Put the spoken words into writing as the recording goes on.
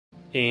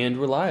And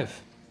we're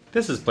live.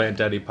 This is Plant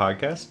Daddy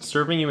Podcast,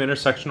 serving you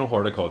intersectional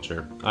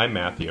horticulture. I'm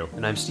Matthew.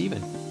 And I'm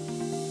Steven.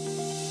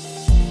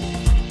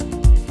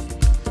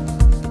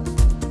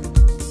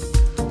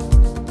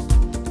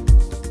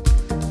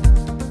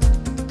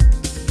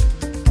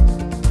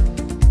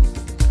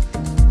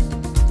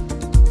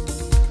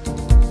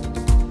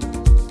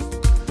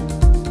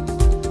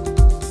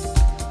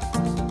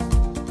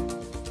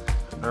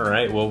 All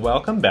right, well,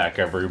 welcome back,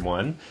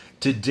 everyone.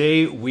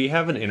 Today, we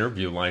have an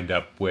interview lined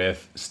up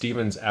with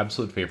Steven's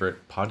absolute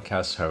favorite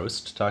podcast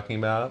host talking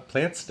about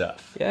plant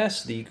stuff.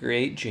 Yes, the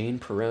great Jane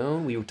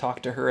Perrone. We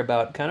talked to her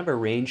about kind of a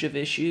range of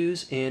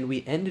issues, and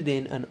we ended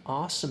in an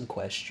awesome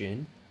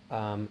question.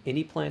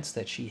 Any plants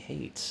that she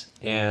hates.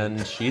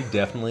 And she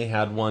definitely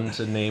had one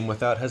to name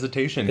without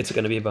hesitation. It's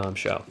going to be a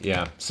bombshell.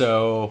 Yeah,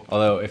 so,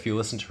 although if you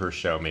listen to her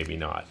show, maybe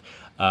not.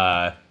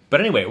 But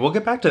anyway, we'll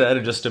get back to that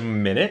in just a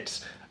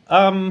minute.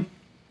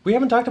 We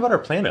haven't talked about our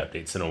plant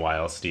updates in a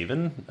while,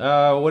 Steven.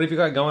 What have you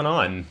got going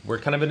on? We're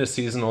kind of in a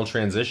seasonal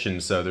transition,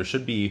 so there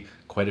should be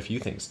quite a few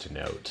things to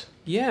note.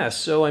 Yeah,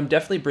 so I'm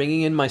definitely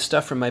bringing in my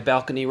stuff from my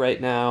balcony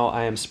right now.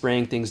 I am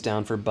spraying things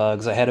down for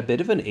bugs. I had a bit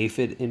of an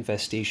aphid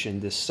infestation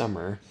this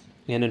summer,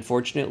 and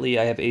unfortunately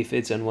I have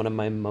aphids on one of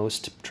my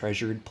most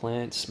treasured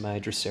plants, my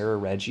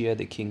Drosera regia,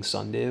 the king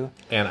sundew.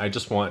 And I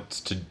just want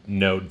to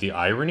note the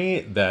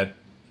irony that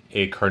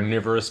a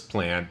carnivorous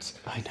plant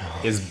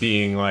is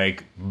being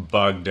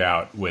bugged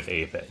out with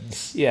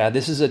aphids. Yeah,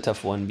 this is a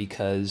tough one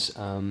because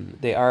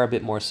they are a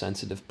bit more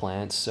sensitive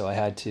plants, so I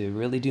had to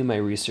really do my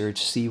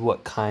research, see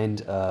what kind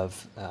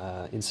of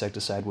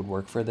insecticide would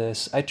work for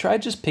this. I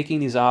tried just picking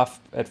these off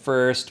at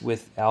first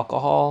with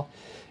alcohol,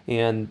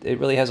 and it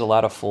really has a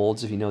lot of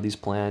folds if you know these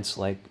plants.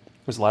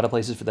 There's a lot of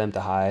places for them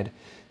to hide.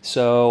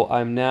 So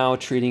I'm now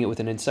treating it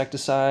with an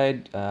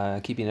insecticide,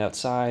 keeping it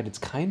outside. It's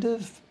kind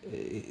of,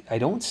 I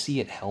don't see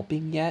it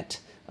helping yet.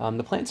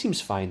 The plant seems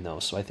fine though,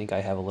 so I think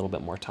I have a little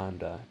bit more time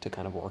to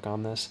kind of work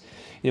on this.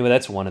 Anyway,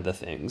 that's one of the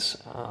things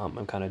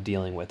I'm kind of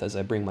dealing with as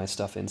I bring my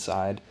stuff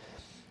inside.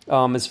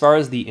 As far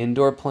as the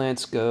indoor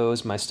plants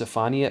goes, my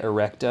Stephania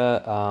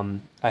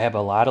erecta, I have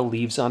a lot of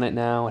leaves on it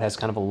now. It has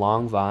kind of a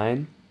long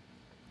vine.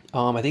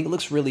 I think it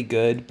looks really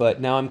good, but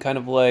now I'm kind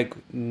of like,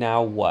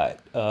 now what?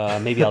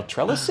 Maybe I'll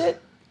trellis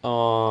it?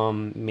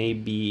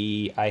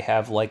 Maybe I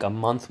have a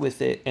month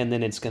with it and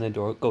then it's going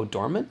to go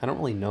dormant. I don't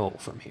really know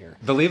from here.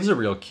 The leaves are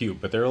real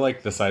cute, but they're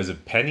the size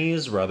of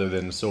pennies rather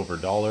than silver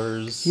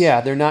dollars.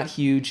 Yeah, they're not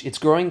huge. It's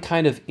growing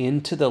kind of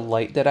into the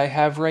light that I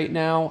have right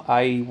now.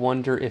 I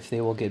wonder if they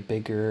will get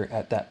bigger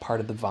at that part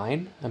of the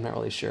vine. I'm not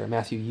really sure.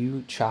 Matthew,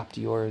 you chopped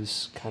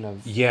yours kind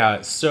of.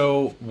 Yeah,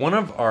 so one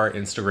of our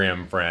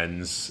Instagram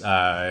friends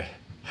had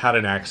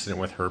an accident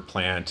with her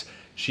plant.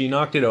 She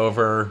knocked it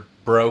over,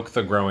 broke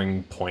the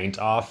growing point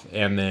off,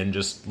 and then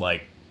just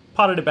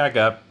potted it back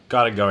up,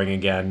 got it going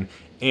again,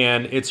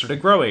 and it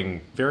started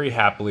growing very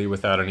happily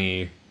without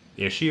any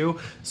issue.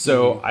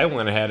 So I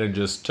went ahead and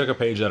just took a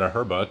page out of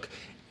her book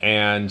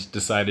and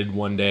decided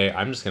one day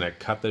I'm just gonna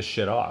cut this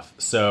shit off.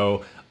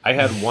 So I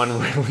had one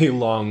really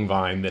long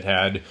vine that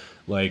had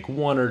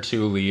one or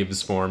two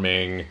leaves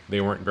forming.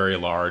 They weren't very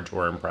large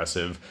or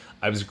impressive.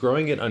 I was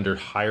growing it under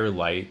higher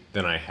light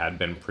than I had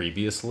been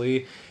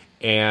previously,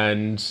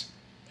 and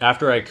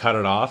after I cut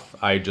it off,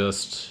 I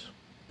just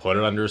put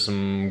it under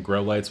some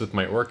grow lights with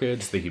my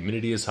orchids. The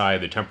humidity is high,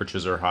 the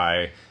temperatures are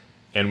high,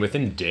 and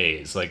within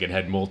days, it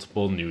had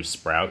multiple new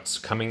sprouts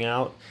coming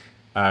out,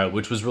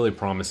 which was really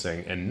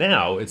promising. And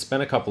now it's been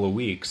a couple of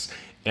weeks,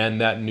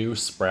 and that new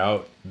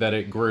sprout that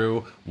it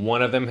grew,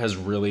 one of them has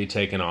really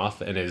taken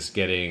off and is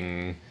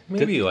getting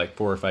maybe 4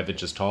 or 5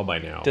 inches tall by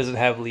now. Does it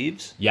have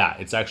leaves? Yeah,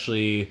 it's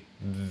actually,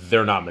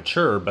 they're not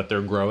mature, but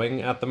they're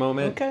growing at the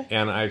moment. Okay.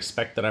 And I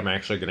expect that I'm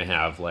actually going to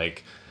have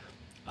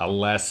a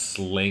less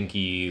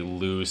lanky,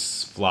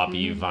 loose,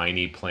 floppy,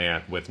 viney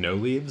plant with no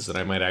leaves, and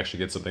I might actually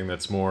get something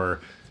that's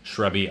more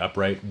shrubby,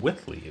 upright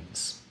with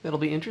leaves. That'll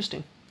be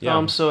interesting.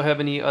 Yeah. So have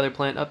any other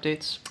plant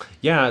updates?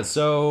 Yeah,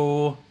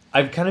 so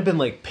I've kind of been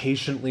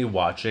patiently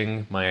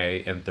watching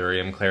my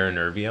Anthurium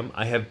clarinervium.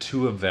 I have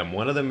 2 of them.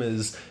 One of them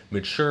is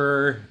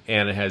mature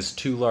and it has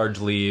 2 large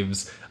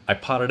leaves. I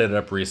potted it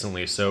up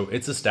recently, so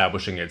it's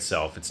establishing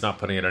itself. It's not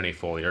putting in any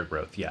foliar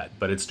growth yet,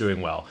 but it's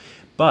doing well.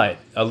 But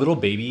a little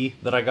baby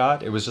that I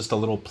got, it was just a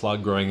little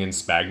plug growing in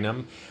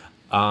sphagnum.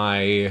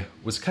 I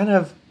was kind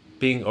of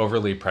being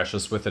overly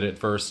precious with it at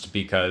first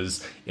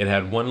because it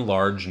had one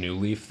large new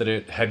leaf that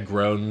it had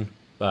grown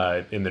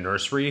in the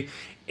nursery.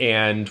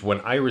 And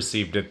when I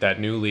received it, that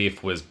new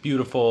leaf was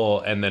beautiful,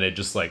 and then it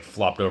just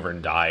flopped over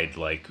and died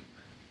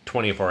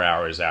 24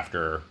 hours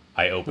after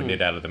I opened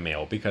it out of the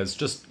mail, because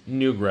just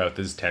new growth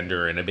is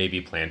tender and a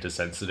baby plant is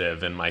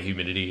sensitive and my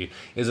humidity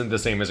isn't the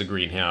same as a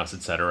greenhouse,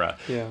 etc.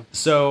 Yeah.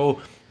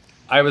 So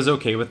I was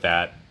okay with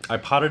that. I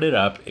potted it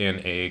up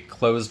in a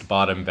closed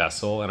bottom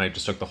vessel, and I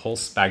just took the whole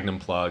sphagnum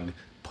plug,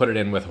 put it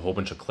in with a whole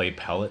bunch of clay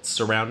pellets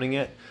surrounding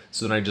it.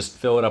 So then I just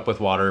fill it up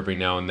with water every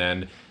now and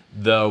then.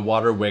 The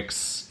water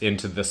wicks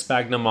into the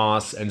sphagnum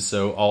moss, and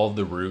so all of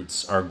the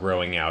roots are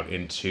growing out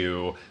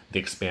into the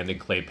expanded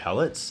clay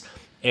pellets.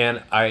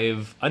 And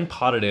I've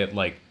unpotted it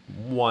like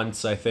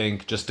once, I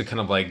think, just to kind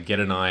of like get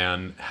an eye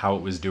on how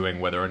it was doing,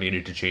 whether I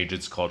needed to change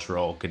its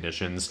cultural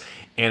conditions.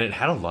 And it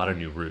had a lot of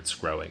new roots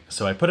growing.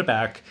 So I put it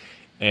back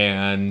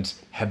and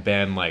have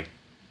been like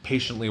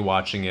patiently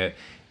watching it.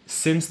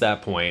 Since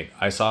that point,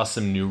 I saw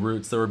some new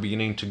roots that were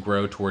beginning to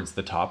grow towards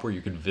the top where you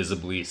could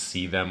visibly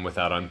see them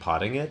without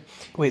unpotting it.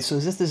 Wait, so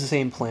is this the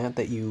same plant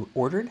that you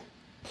ordered?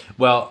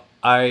 Well,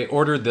 I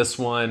ordered this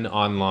one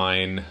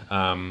online.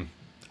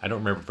 I don't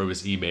remember if it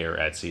was eBay or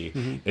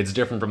Etsy. It's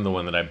different from the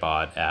one that I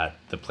bought at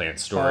the plant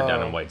store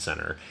down in White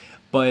Center.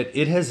 But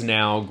it has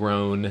now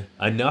grown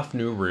enough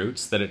new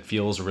roots that it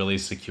feels really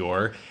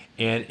secure.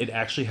 And it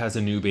actually has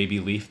a new baby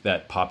leaf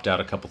that popped out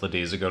a couple of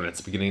days ago, and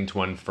it's beginning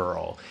to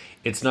unfurl.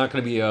 It's not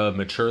going to be a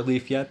mature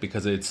leaf yet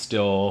because it's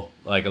still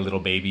like a little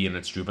baby in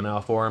its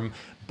juvenile form,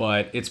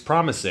 but it's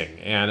promising.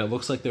 And it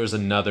looks like there's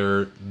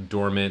another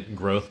dormant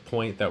growth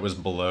point that was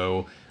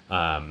below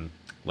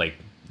like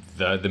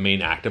the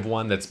main active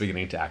one that's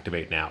beginning to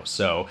activate now.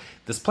 So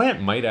this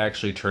plant might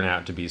actually turn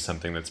out to be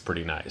something that's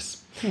pretty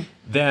nice.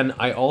 Then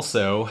I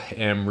also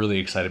am really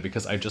excited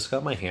because I just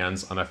got my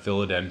hands on a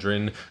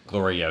philodendron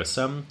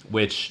gloriosum,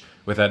 which,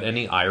 without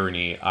any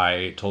irony,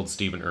 I told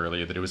Stephen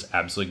earlier that it was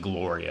absolutely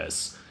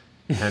glorious,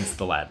 hence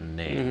the Latin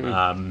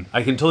name.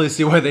 I can totally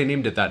see why they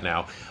named it that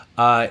now.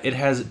 It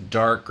has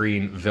dark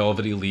green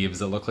velvety leaves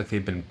that look like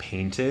they've been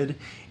painted,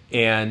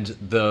 and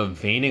the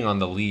veining on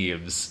the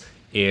leaves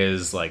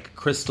is like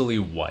crystally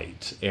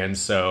white, and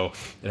so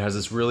it has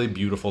this really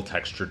beautiful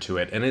texture to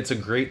it, and it's a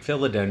great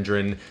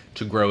philodendron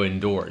to grow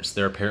indoors.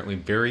 They're apparently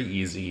very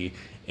easy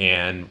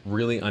and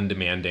really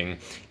undemanding,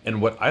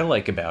 and what I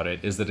like about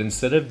it is that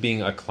instead of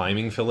being a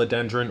climbing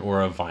philodendron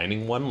or a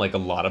vining one like a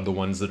lot of the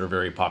ones that are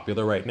very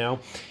popular right now,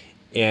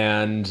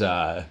 and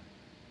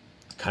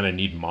kind of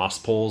need moss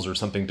poles or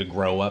something to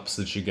grow up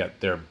so that you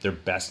get their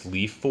best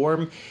leaf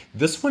form,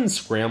 this one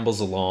scrambles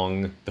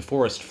along the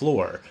forest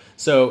floor.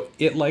 So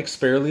it likes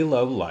fairly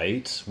low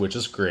light, which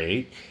is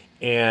great,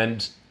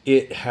 and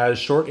it has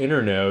short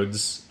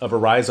internodes of a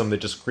rhizome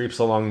that just creeps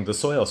along the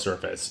soil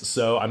surface.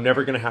 So I'm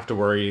never going to have to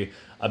worry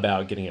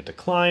about getting it to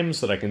climb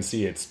so that I can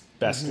see its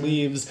best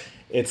leaves.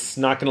 It's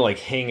not going to like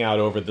hang out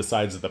over the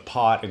sides of the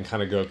pot and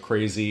kind of go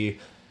crazy.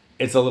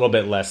 It's a little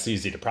bit less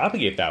easy to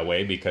propagate that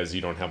way because you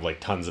don't have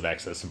like tons of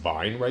excess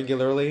vine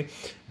regularly,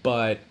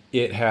 but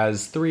it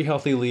has 3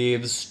 healthy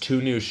leaves,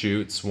 2 new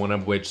shoots, one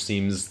of which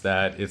seems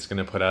that it's going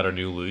to put out a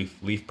new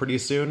leaf pretty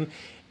soon,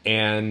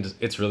 and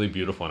it's really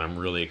beautiful, and I'm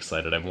really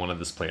excited. I've wanted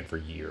this plant for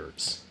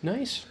years.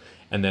 Nice.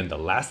 And then the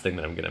last thing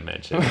that I'm going to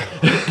mention,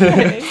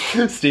 Okay.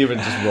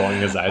 Steven's just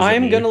rolling his eyes at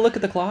I'm me. going to look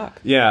at the clock.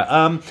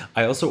 Yeah,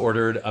 I also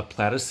ordered a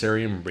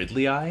Platycerium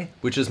ridleyi,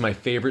 which is my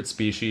favorite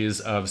species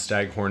of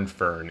staghorn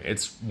fern.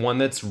 It's one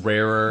that's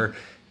rarer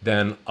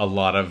than a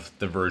lot of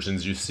the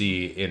versions you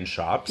see in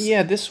shops.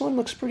 Yeah, this one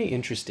looks pretty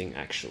interesting,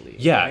 actually.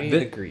 Yeah, I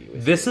agree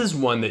with this you. is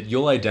one that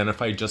you'll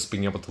identify just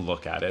being able to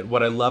look at it.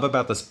 What I love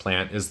about this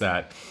plant is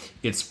that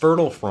its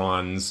fertile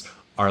fronds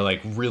are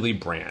like really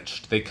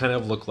branched. They kind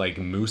of look like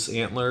moose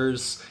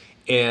antlers,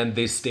 and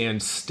they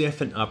stand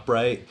stiff and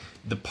upright.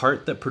 The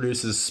part that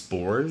produces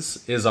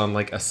spores is on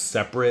like a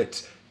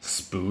separate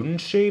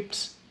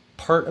spoon-shaped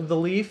part of the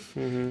leaf,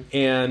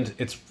 and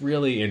it's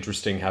really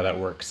interesting how that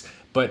works.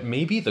 But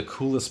maybe the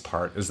coolest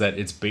part is that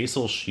its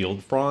basal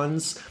shield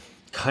fronds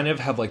kind of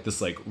have like this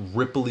like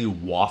ripply,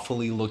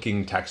 waffly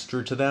looking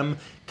texture to them,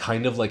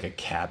 kind of like a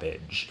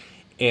cabbage.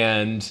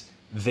 And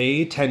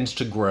they tend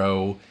to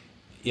grow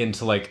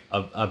into like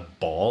a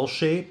ball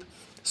shape,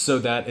 so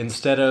that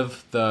instead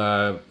of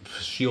the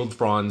shield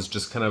fronds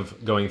just kind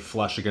of going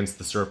flush against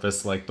the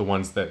surface like the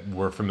ones that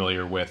we're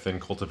familiar with in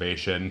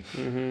cultivation,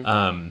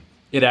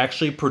 it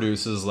actually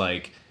produces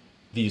like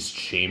these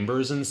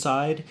chambers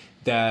inside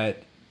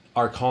that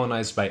are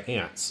colonized by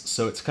ants.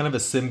 So it's kind of a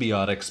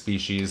symbiotic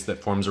species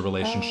that forms a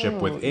relationship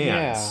with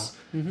ants.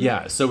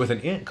 Yeah, so with an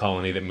ant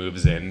colony that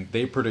moves in,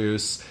 they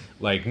produce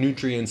like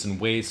nutrients and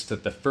waste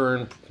that the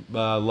fern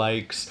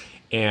likes,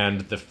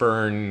 and the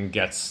fern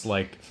gets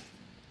like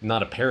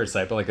not a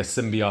parasite, but like a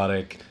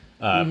symbiotic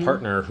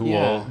partner who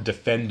will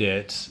defend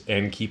it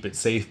and keep it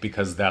safe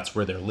because that's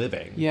where they're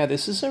living. Yeah,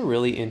 this is a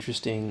really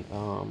interesting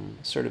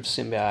sort of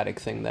symbiotic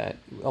thing that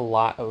a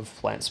lot of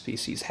plant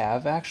species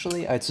have,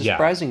 actually. It's a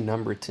surprising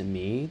number to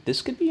me.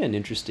 This could be an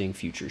interesting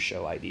future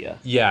show idea.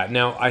 Yeah,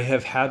 now I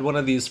have had one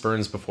of these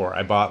ferns before.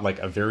 I bought like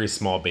a very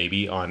small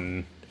baby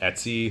on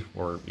Etsy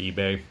or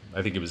eBay.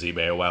 I think it was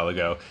eBay a while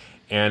ago.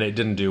 And it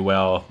didn't do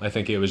well. I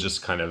think it was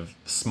just kind of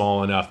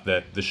small enough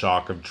that the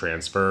shock of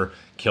transfer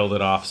killed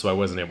it off, so I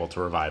wasn't able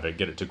to revive it,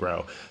 get it to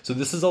grow. So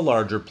this is a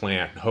larger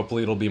plant.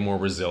 Hopefully it'll be more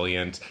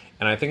resilient.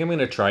 And I think I'm going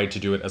to try to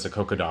do it as a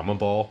kokedama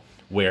ball,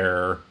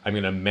 where I'm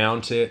going to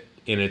mount it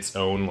in its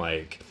own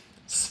like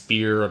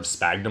sphere of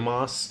sphagnum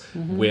moss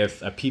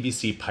with a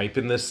PVC pipe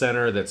in the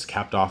center that's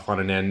capped off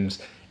on an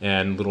end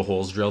and little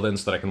holes drilled in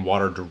so that I can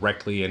water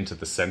directly into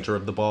the center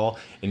of the ball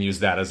and use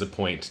that as a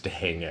point to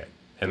hang it.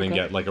 And then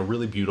get like a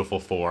really beautiful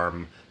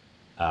form,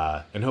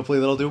 and hopefully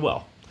that'll do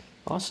well.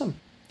 Awesome.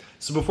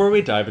 So before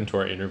we dive into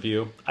our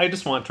interview, I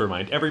just want to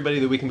remind everybody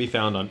that we can be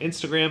found on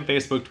Instagram,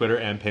 Facebook, Twitter,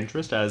 and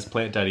Pinterest as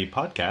Plant Daddy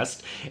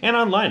Podcast, and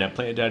online at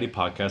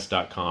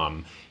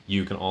plantdaddypodcast.com.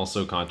 You can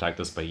also contact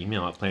us by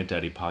email at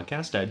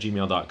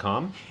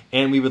plantdaddypodcast@gmail.com,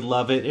 and we would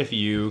love it if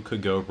you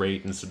could go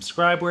rate and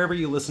subscribe wherever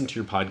you listen to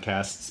your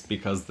podcasts,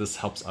 because this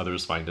helps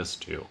others find us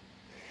too.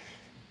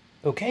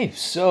 Okay,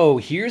 so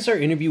here's our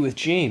interview with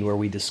Jane, where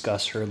we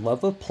discuss her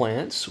love of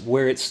plants,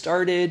 where it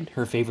started,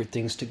 her favorite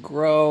things to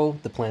grow,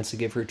 the plants that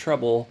give her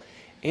trouble,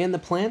 and the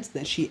plants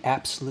that she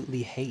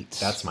absolutely hates.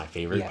 That's my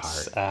favorite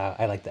part.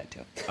 I like that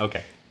too.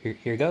 Okay.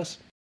 Here goes.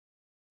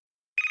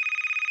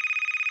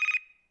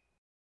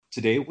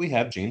 Today we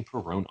have Jane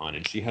Perrone on,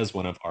 and she has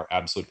one of our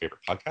absolute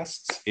favorite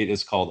podcasts. It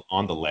is called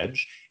On the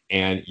Ledge,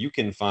 and you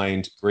can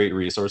find great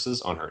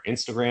resources on her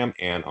Instagram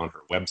and on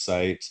her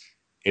website.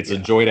 It's a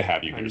joy to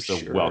have you here,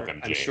 welcome,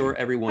 Jane. I'm sure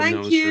everyone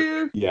knows. Thank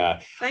you. Yeah.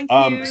 Thank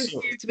you. It's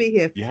good to be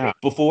here. Yeah.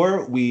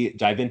 Before we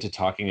dive into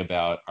talking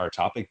about our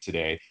topic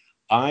today,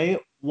 I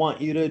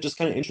want you to just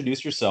kind of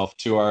introduce yourself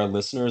to our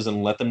listeners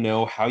and let them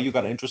know how you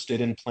got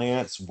interested in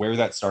plants, where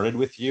that started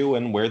with you,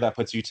 and where that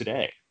puts you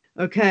today.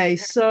 Okay,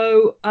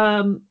 so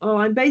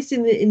I'm based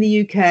in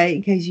the UK,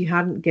 in case you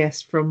hadn't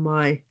guessed from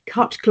my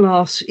cut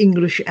class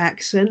English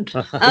accent.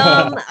 So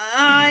I'm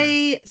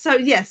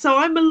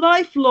a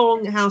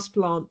lifelong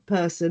houseplant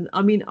person.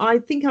 I mean, I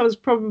think I was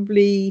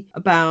probably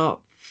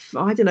about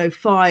 5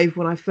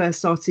 when I first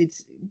started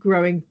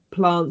growing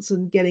plants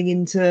and getting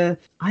into,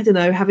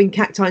 having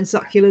cacti and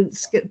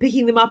succulents,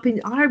 picking them up.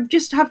 And I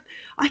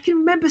can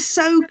remember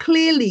so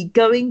clearly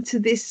going to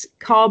this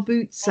car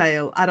boot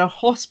sale at a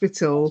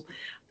hospital,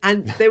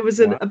 and there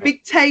was a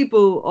big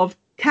table of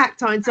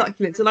cacti and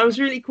succulents, and I was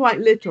really quite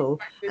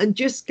little, and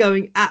just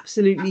going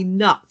absolutely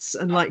nuts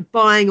and like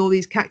buying all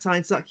these cacti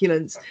and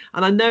succulents.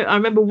 And I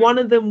remember one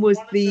of them was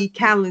the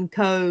Cal &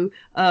 Co.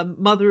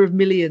 Mother of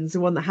Millions, the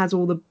one that has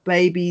all the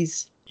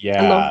babies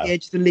along the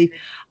edge of the leaf,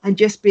 and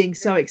just being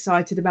so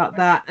excited about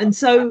that. And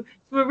so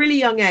from a really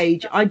young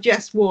age,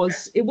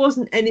 it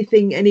wasn't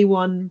anything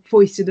anyone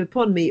foisted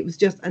upon me. It was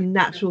just a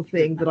natural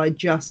thing that I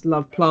just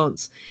love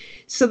plants.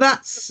 So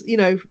that's,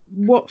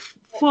 what,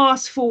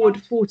 fast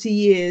forward 40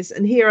 years,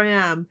 and here I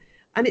am.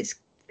 And it's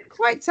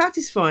quite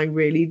satisfying,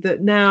 really,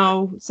 that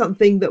now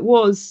something that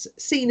was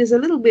seen as a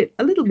little bit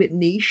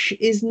niche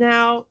is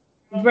now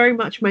very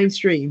much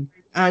mainstream.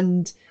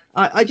 And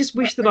I just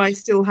wish that I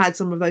still had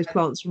some of those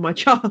plants from my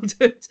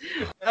childhood.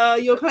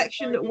 Your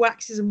collection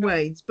waxes and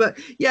wanes. But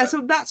yeah,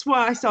 so that's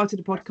why I started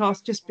a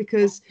podcast, just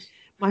because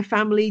my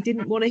family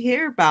didn't want to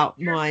hear about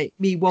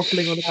me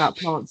waffling on about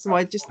plants. So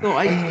I just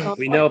thought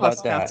we know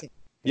about that.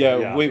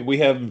 Yeah, we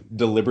have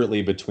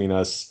deliberately between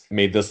us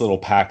made this little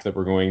pact that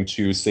we're going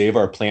to save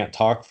our plant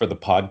talk for the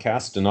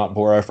podcast and not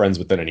bore our friends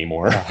with it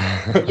anymore.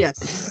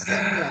 Yes.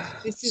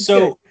 This is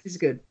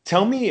good.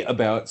 Tell me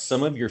about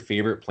some of your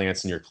favorite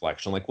plants in your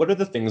collection. Like, what are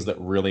the things that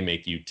really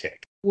make you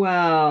tick?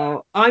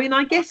 Well, I mean,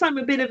 I guess I'm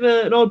a bit of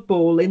an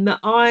oddball in that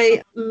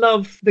I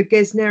love the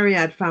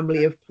Gesneriad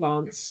family of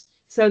plants.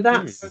 So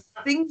that's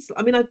things.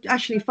 I mean,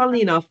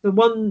 funnily enough, the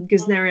one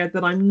Gesneriad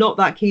that I'm not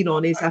that keen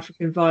on is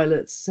African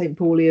violets, St.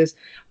 Paulias,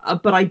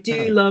 but I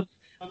do love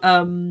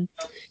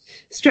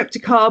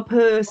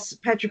Streptocarpus,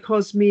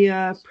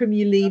 Petrocosmia,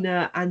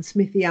 Primulina, and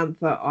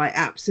Smithiantha. I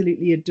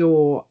absolutely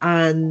adore,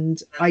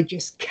 and I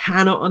just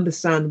cannot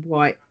understand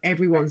why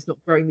everyone's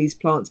not growing these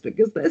plants,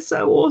 because they're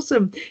so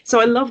awesome.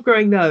 So I love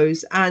growing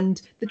those,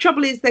 and the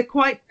trouble is they're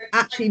quite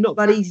actually not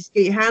that easy to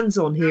get your hands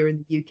on here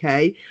in the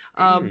UK.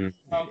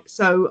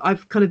 So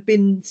I've kind of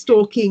been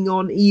stalking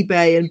on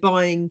eBay and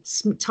buying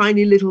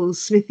tiny little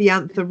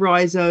Smithiantha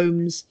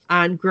rhizomes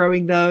and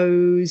growing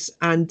those.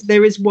 And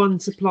there is one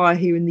supplier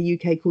here in the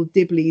UK called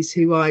Dibley's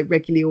who I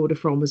regularly order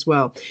from as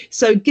well.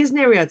 So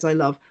Gesneriads I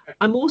love.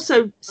 I'm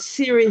also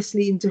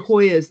seriously into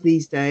Hoyas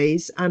these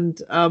days,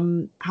 and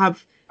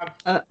have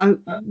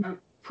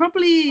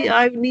probably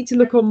I need to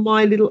look on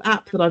my little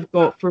app that I've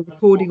got for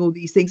recording all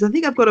these things. I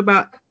think I've got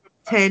about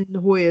 10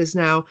 Hoyas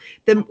now.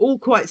 They're all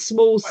quite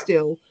small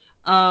still.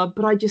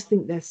 But I just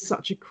think they're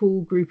such a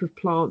cool group of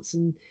plants,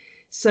 and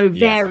so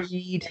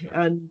varied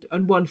and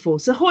wonderful.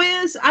 So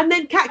Hoyas, and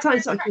then cacti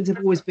and succulents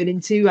I've always been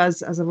into,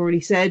 as I've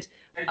already said.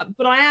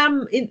 But I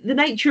am, the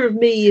nature of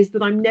me is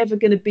that I'm never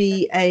going to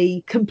be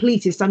a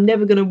completist. I'm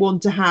never going to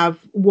want to have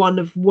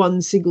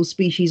one single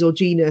species or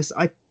genus.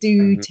 I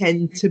do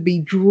tend to be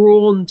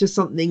drawn to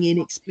something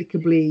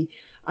inexplicably,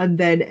 and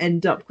then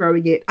end up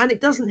growing it. And it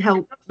doesn't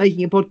help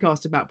making a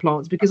podcast about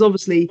plants, because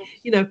obviously,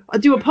 I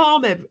do a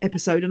palm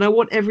episode and I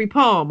want every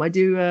palm. I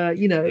do, a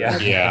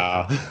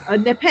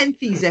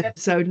Nepenthes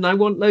episode and I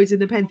want loads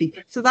of Nepenthes.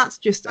 So that's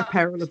just a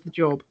peril of the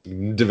job.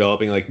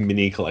 Developing like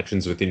mini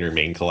collections within your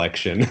main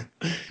collection.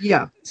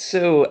 Yeah.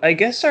 So I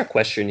guess our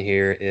question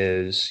here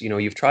is,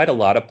 you've tried a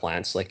lot of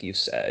plants, like you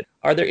said.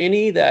 Are there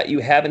any that you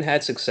haven't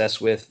had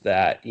success with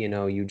that,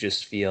 you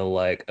just feel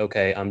like,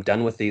 okay, I'm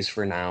done with these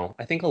for now?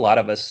 I think a lot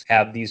of us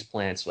have these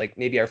plants, like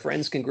maybe our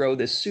friends can grow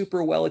this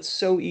super well. It's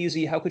so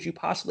easy. How could you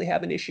possibly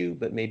have an issue?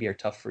 But maybe are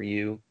tough for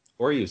you.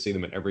 Or you see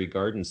them at every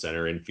garden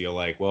center and feel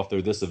like, well, if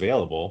they're this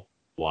available,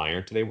 why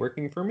aren't they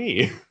working for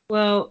me?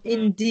 Well,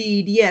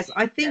 indeed, yes.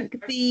 I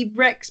think the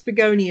Rex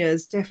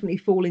begonias definitely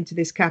fall into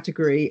this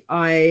category.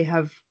 I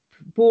have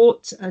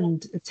bought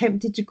and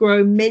attempted to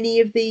grow many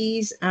of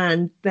these,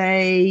 and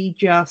they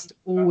just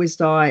always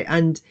die.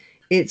 And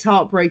it's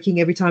heartbreaking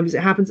every time as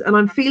it happens. And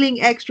I'm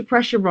feeling extra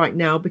pressure right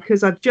now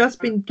because I've just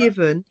been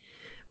given,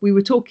 we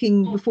were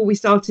talking before we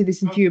started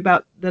this interview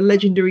about the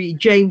legendary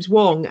James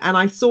Wong, and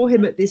I saw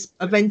him at this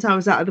event I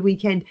was at the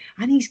weekend,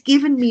 and he's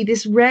given me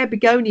this rare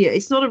begonia.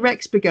 It's not a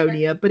Rex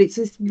begonia, but it's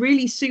this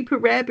really super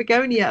rare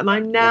begonia, and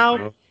I'm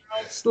now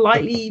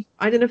slightly,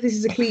 I don't know if this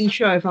is a clean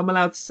show, if I'm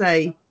allowed to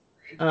say.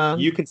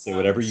 You can say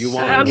whatever you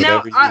want, I'm now,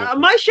 whatever you want.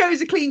 my show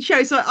is a clean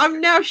show, so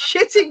I'm now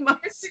shitting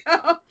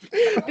myself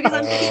because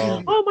I'm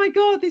thinking, oh my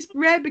god, this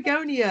rare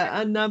begonia,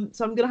 and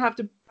so I'm gonna have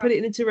to put it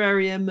in a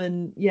terrarium,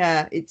 and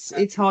yeah, it's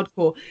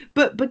hardcore.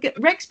 But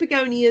Rex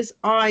begonias,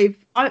 I've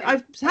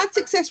had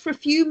success for a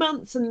few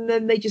months, and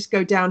then they just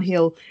go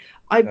downhill.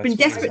 I've been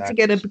desperate to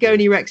get a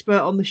begonia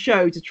expert on the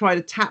show to try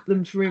to tap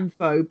them for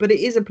info, but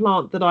it is a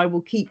plant that I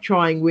will keep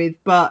trying with,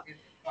 but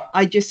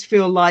I just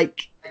feel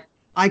like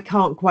I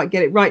can't quite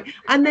get it right.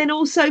 And then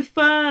also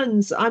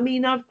ferns. I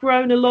mean, I've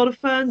grown a lot of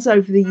ferns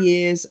over the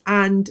years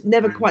and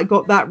never quite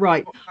got that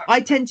right.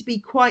 I tend to be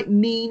quite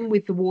mean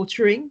with the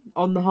watering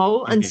on the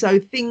whole. And so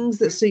things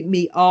that suit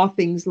me are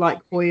things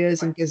like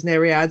Hoyas and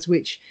Gesneriads,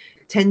 which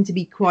tend to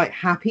be quite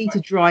happy to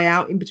dry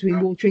out in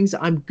between waterings.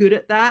 I'm good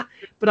at that,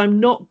 but I'm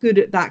not good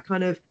at that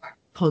kind of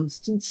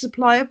constant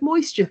supply of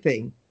moisture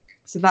thing.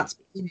 So that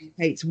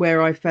indicates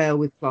where I fail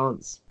with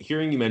plants.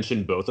 Hearing you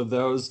mention both of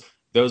those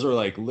are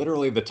like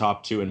literally the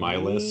top two in my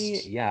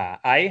list. Yeah,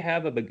 I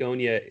have a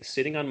begonia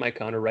sitting on my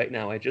counter right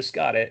now. I just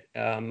got it.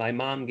 My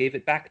mom gave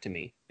it back to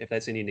me, if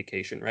that's any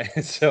indication, right?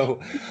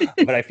 So,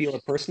 but I feel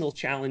a personal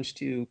challenge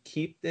to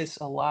keep this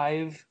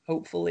alive,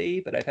 hopefully.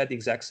 But I've had the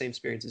exact same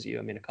experience as you.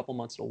 I mean, a couple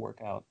months it'll work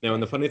out. Now,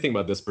 and the funny thing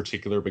about this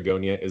particular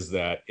begonia is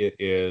that it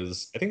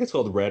is, I think it's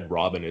called Red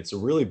Robin. It's a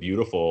really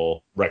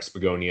beautiful Rex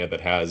begonia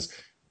that has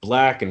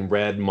black and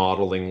red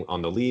mottling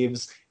on the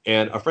leaves.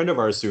 And a friend of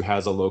ours who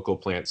has a local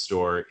plant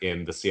store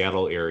in the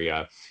Seattle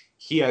area,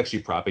 he actually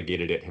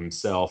propagated it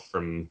himself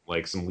from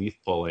like some leaf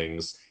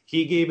pullings.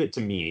 He gave it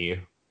to me,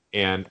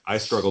 and I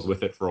struggled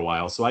with it for a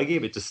while. So I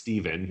gave it to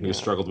Steven, who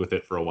struggled with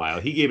it for a while.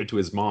 He gave it to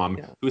his mom,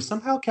 who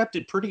somehow kept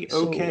it pretty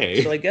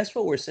okay. So I guess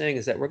what we're saying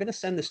is that we're going to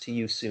send this to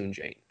you soon,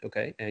 Jane,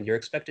 okay? And you're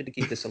expected to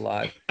keep this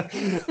alive.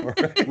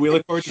 We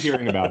look forward to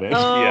hearing about it.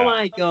 Oh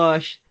my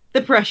gosh.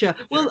 The pressure.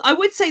 Well, I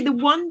would say the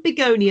one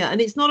begonia, and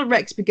it's not a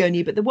Rex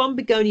begonia, but the one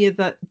begonia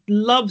that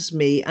loves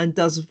me and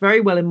does very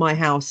well in my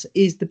house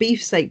is the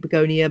beefsteak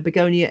begonia,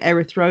 Begonia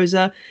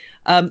erythrosa.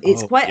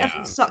 It's quite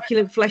a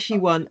succulent, fleshy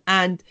one,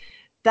 and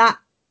that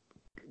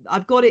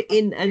I've got it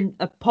in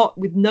a pot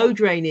with no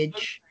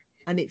drainage,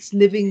 and it's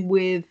living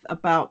with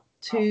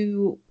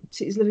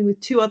it's living with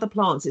two other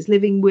plants. It's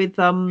living with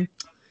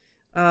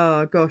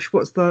oh gosh,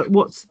 what's the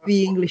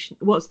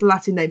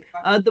Latin name?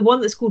 The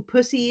one that's called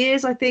pussy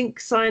ears, I think,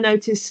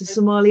 Cyanotis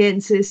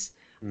somaliensis,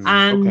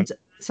 and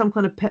some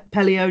kind of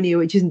Peleonia,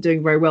 which isn't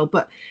doing very well,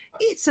 but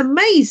it's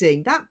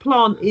amazing. That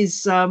plant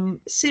is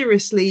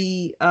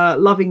seriously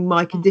loving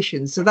my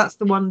conditions. So that's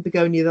the one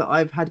begonia that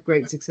I've had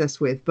great success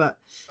with. But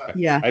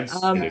yeah, I've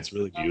seen it. It's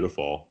really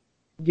beautiful.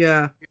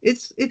 Yeah,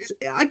 it's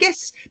I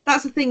guess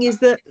that's the thing, is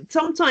that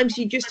sometimes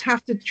you just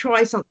have to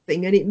try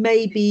something, and it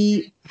may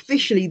be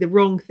officially the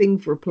wrong thing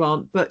for a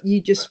plant, but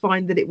you just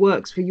find that it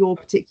works for your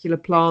particular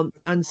plant,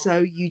 and so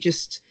you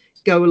just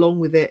go along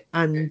with it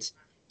and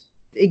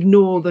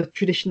ignore the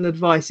traditional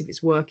advice if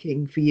it's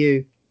working for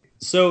you.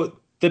 So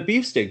the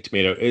beefsteak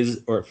tomato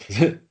or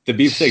the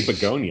beefsteak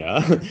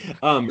begonia,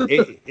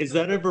 is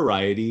that a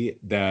variety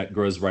that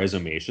grows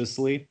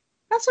rhizomaceously?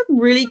 That's a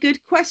really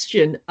good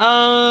question.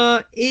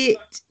 I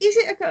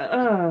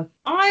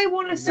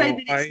want to say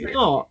that it's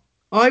not.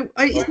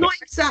 It's not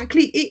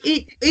exactly.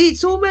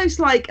 It's almost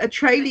like a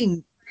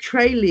trailing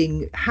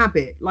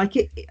habit.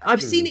 Like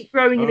I've seen it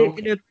growing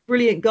in a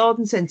brilliant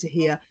garden centre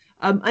here,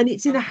 and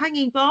it's in a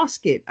hanging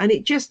basket, and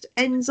it just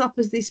ends up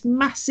as this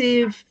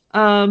massive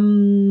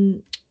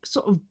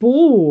sort of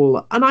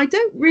ball, and I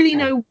don't really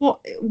know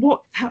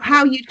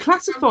how you'd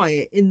classify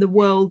it in the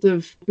world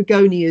of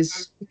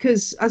begonias,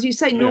 because as you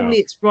say, normally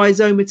it's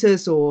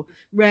rhizomatous or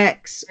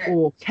Rex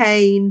or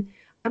cane,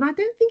 and I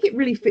don't think it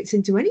really fits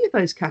into any of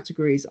those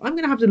categories. I'm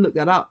going to have to look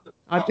that up.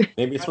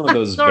 Maybe it's one of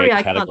those vague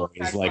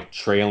categories like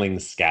trailing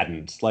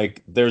scadent.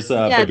 Like there's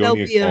a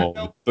begonia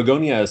called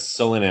Begonia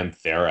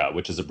solenanthera,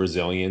 which is a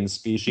Brazilian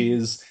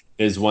species,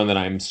 is one that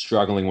I'm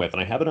struggling with,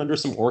 and I have it under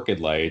some orchid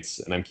lights,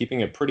 and I'm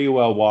keeping it pretty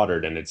well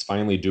watered, and it's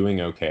finally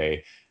doing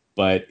okay.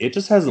 But it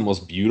just has the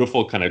most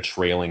beautiful kind of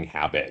trailing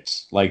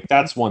habit. Like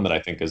that's one that I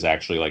think is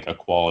actually like a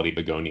quality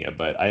begonia.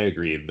 But I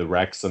agree, the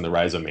Rex and the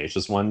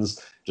rhizomaceous ones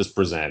just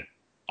present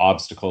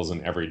obstacles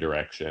in every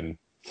direction.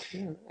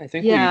 Yeah, I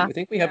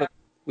think we have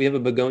a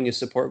begonia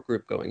support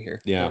group going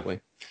here. Yeah. Don't we?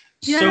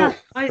 Yeah, So,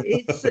 I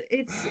mean,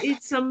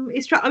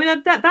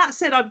 that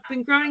said, I've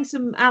been growing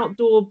some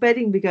outdoor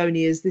bedding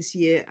begonias this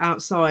year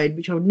outside,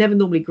 which I would never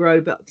normally grow,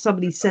 but some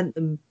company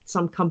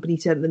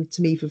sent them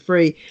to me for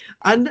free,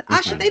 and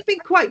actually mhm. they've been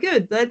quite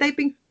good.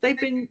 They've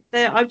been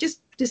there. I've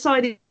just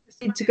decided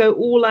to go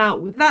all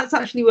out with that's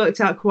actually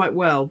worked out quite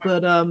well.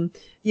 But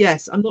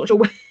yes, I'm not sure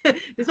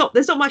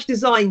there's not much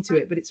design to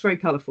it, but it's very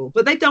colourful.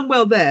 But they've done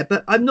well there.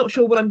 But I'm not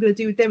sure what I'm going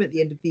to do with them at the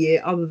end of the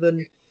year, other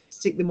than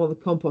stick them on the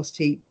compost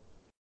heap.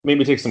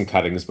 Maybe take some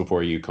cuttings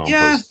before you Yeah.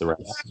 compost the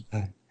rest.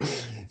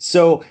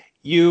 So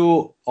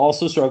you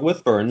also struggle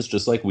with ferns,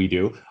 just like we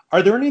do.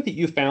 Are there any that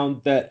you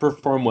found that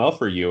perform well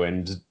for you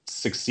and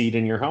succeed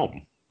in your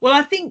home? Well,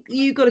 I think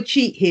you got to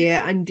cheat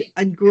here and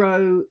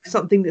grow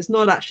something that's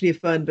not actually a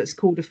fern, but it's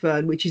called a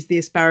fern, which is the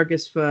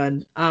asparagus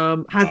fern.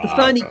 Has the Uh,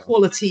 ferny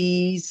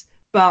qualities,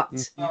 but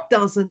mhm.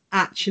 doesn't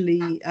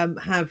actually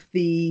have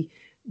the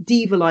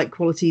diva-like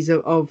qualities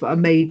of a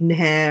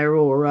maidenhair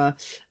or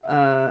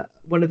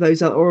one of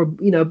those other, or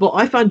But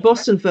I find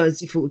Boston ferns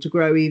difficult to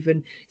grow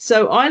even.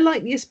 So I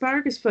like the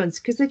asparagus ferns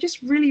because they're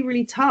just really,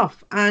 really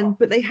tough, and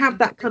but they have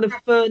that kind of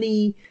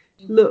ferny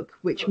look,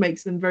 which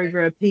makes them very,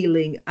 very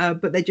appealing.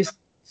 But they're just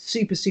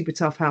super, super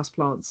tough house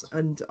plants,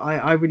 and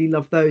I really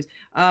love those.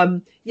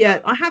 Yeah,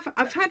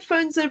 I've had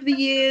ferns over the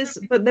years,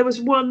 but there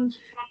was one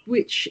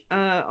which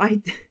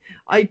I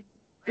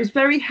was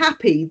very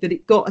happy that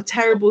it got a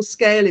terrible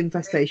scale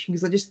infestation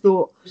because I just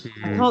thought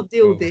I Hmm. can't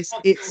deal with Oh. this.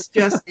 It's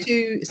just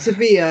too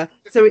severe.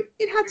 So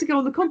it had to go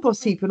on the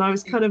compost heap, and I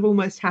was kind of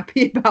almost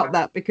happy about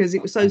that because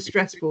it was so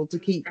stressful to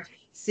keep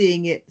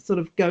seeing it sort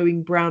of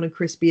going brown and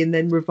crispy and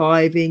then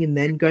reviving and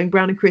then going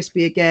brown and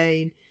crispy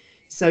again.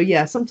 So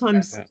yeah,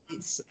 sometimes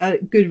it's a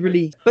good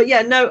relief. But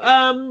yeah, no,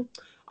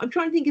 I'm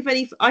trying to think of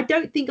any. I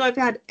don't think I've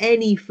had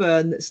any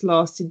fern that's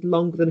lasted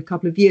longer than a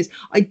couple of years.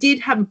 I did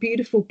have a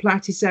beautiful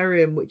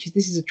platycerium, which is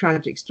this is a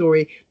tragic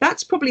story.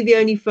 That's probably the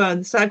only fern,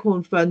 the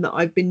staghorn fern, that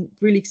I've been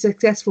really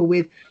successful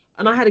with.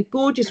 And I had a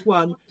gorgeous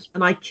one,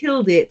 and I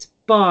killed it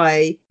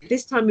by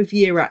this time of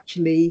year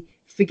actually,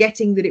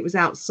 forgetting that it was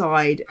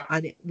outside,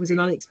 and it was an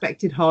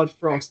unexpected hard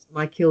frost, and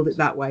I killed it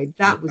that way.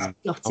 That was Oh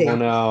gutting.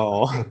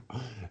 no.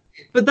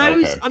 But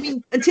those, Okay. I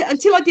mean,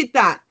 until I did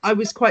that, I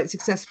was quite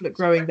successful at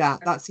growing that.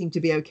 That seemed to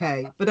be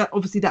okay. But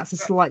obviously, that's a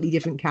slightly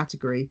different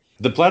category.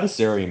 The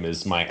Platycerium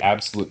is my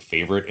absolute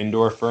favorite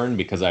indoor fern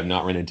because I've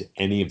not run into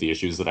any of the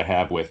issues that I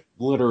have with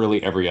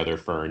literally every other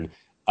fern.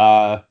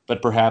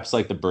 But perhaps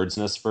like the bird's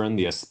nest fern,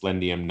 the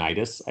Asplendium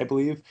nidus, I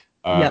believe,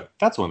 Yep.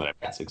 that's one that I've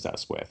had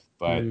success with.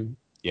 But Hmm.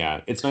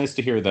 yeah, it's nice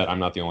to hear that I'm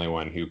not the only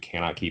one who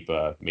cannot keep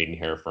a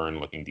maidenhair fern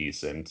looking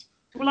decent.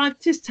 Well, I've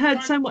just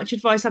heard so much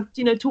advice. I've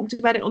talked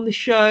about it on the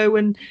show,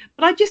 and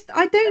but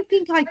I don't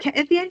think I care.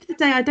 At the end of the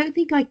day, I don't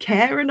think I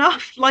care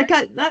enough.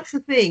 That's the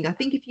thing. I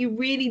think if you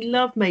really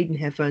love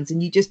maidenhair ferns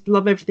and you just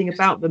love everything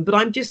about them, but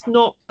I'm just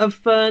not a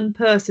fern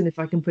person, if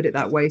I can put it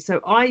that way. So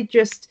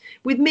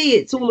with me,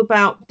 it's all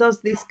about,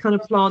 does this kind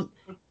of plant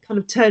kind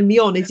of turn me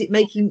on? Is it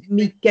making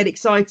me get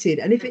excited?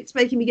 And if it's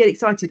making me get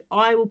excited,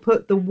 I will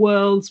put the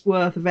world's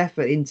worth of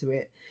effort into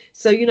it.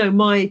 So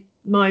my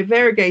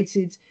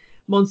variegated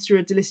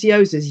Monstera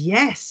deliciosas.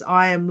 Yes,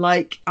 I'm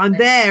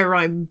there.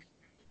 I'm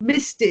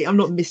misting. I'm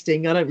not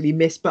misting. I don't really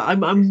mist, but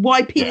I'm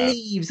wiping Yeah.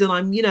 leaves, and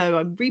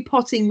I'm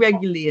repotting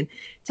regularly and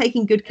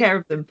taking good care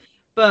of them.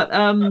 But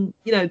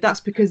that's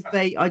because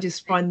I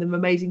just find them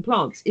amazing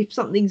plants. If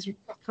something's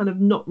kind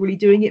of not really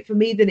doing it for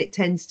me, then it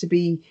tends to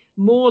be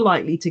more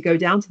likely to go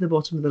down to the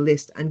bottom of the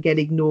list and get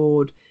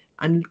ignored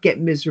and get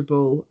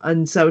miserable.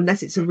 And so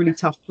unless it's a really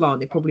tough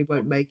plant, it probably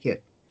won't make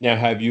it. Now,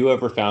 have you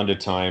ever found a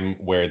time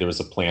where there was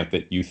a plant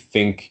that you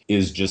think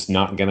is just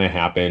not going to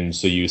happen,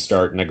 so you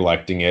start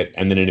neglecting it,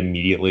 and then it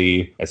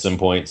immediately, at some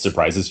point,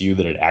 surprises you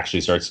that it actually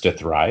starts to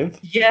thrive?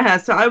 Yeah,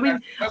 so I mean,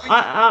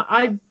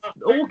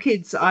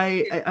 orchids.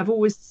 I've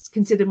always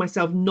considered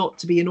myself not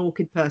to be an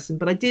orchid person,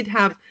 but I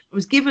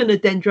was given a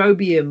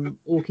dendrobium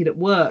orchid at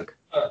work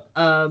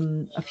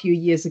a few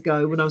years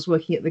ago when I was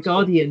working at the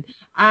Guardian,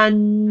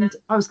 and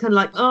I was kind of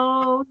like,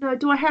 oh no,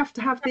 do I have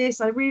to have this?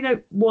 I really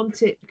don't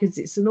want it because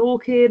it's an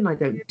orchid and I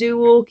don't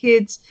do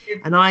orchids.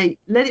 And I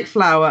let it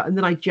flower, and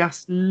then I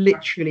just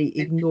literally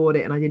ignored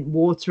it, and I didn't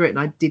water it, and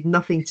I did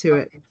nothing to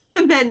it.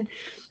 And then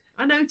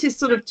I noticed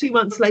sort of 2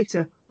 months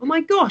later, oh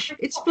my gosh,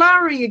 it's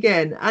flowering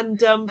again. And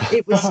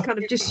it was kind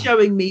of just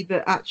showing me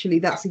that actually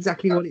that's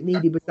exactly what it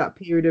needed, with that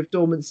period of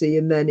dormancy.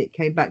 And then it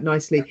came back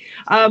nicely.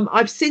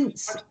 I've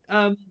since,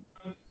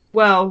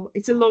 well,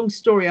 it's a long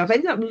story. I've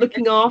ended up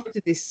looking after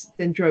this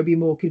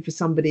dendrobium orchid for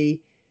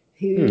somebody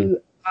Hmm.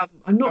 who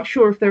I'm not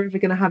sure if they're ever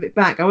going to have it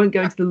back. I won't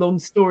go into the long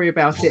story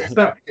about it.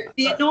 But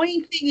the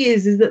annoying thing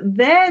is that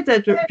their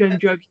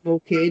dendrobium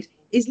orchid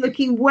is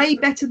looking way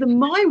better than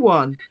my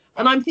one.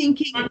 And I'm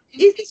thinking,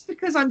 is this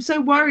because I'm so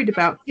worried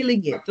about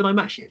killing it that I'm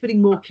actually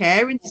putting more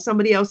care into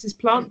somebody else's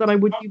plant than I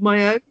would do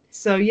my own?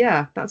 So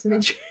yeah, that's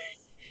an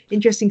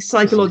interesting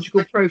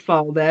psychological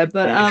profile there.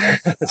 But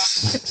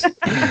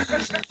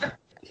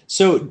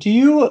So, do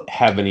you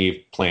have any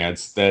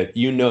plants that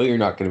you know you're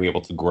not going to be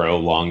able to grow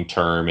long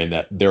term and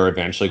that they're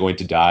eventually going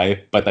to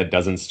die, but that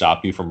doesn't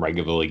stop you from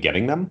regularly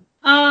getting them?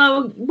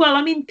 Well,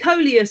 I mean,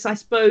 coleus, I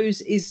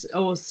suppose, is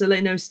or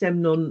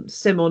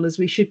stemon, as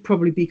we should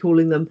probably be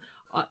calling them.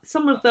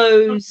 Some of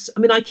those,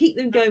 I mean, I keep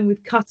them going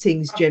with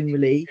cuttings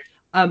generally.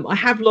 I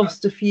have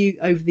lost a few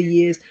over the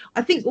years.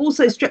 I think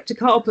also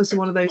streptocarpus are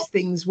one of those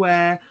things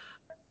where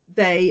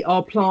they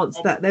are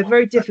plants that they're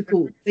very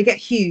difficult. They get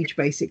huge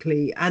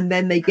basically, and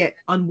then they get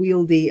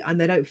unwieldy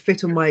and they don't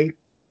fit on my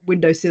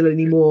windowsill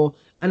anymore.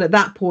 And at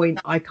that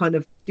point, I kind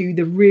of do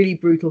the really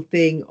brutal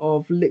thing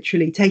of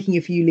literally taking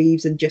a few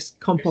leaves and just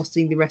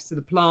composting the rest of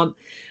the plant.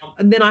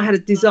 And then I had a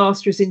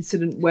disastrous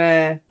incident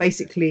where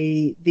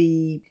basically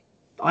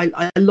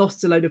I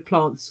lost a load of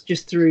plants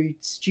just through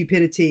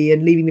stupidity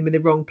and leaving them in the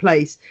wrong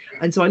place.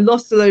 And so I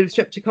lost a load of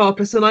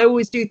streptocarpus. And I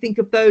always do think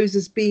of those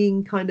as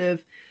being kind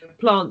of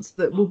plants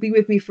that will be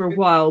with me for a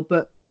while,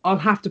 but I'll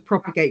have to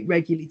propagate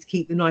regularly to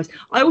keep them nice.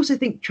 I also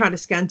think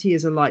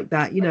tradescantias are like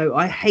that. You know,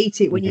 I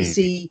hate it when you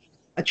see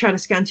a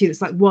tradescantia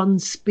that's like one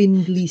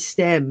spindly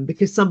stem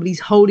because somebody's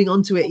holding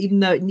onto it, even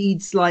though it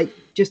needs like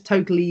just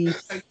totally,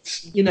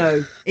 you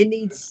know, it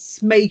needs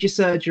major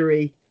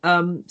surgery.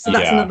 So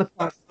that's another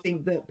part I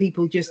think that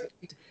people just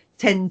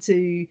tend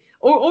to,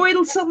 or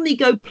it'll suddenly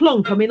go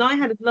plonk. I mean, I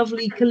had a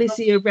lovely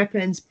Calissia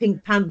repens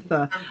pink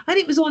panther, and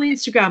it was on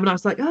Instagram, and I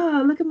was like,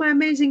 oh, look at my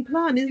amazing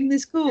plant! Isn't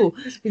this cool?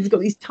 It's got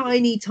these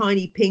tiny,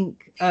 tiny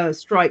pink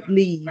striped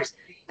leaves,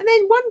 and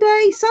then one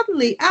day,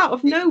 suddenly, out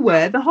of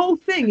nowhere, the whole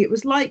thing, it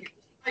was like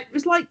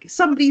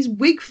somebody's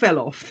wig fell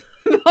off.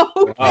 The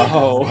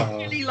whole thing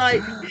really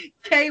like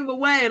came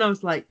away, and I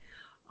was like,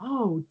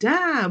 oh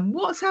damn,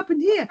 what's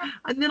happened here?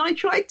 And then I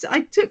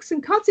took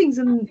some cuttings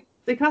and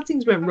the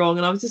cuttings went wrong,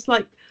 and I was just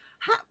like,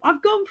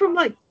 I've gone from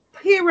like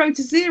hero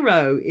to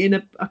zero in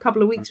a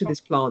couple of weeks with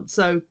this plant.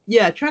 So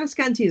yeah,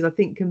 tradescantias I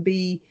think can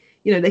be,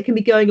 you know, they can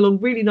be going along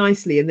really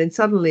nicely, and then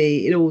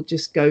suddenly it all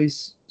just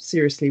goes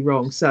seriously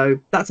wrong. So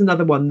that's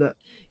another one that,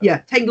 yeah,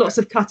 take lots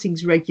of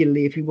cuttings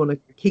regularly if you want to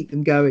keep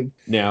them going.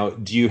 Now,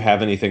 do you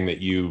have anything that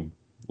you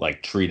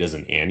like treat as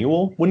an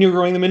annual when you're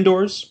growing them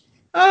indoors?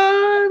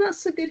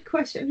 That's a good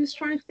question. I'm just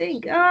trying to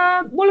think.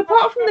 Well,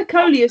 apart from the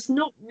coleus,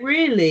 not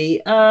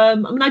really. I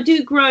mean, I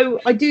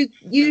do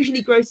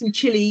usually grow some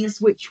chilies,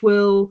 which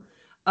will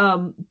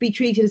be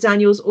treated as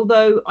annuals.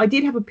 Although I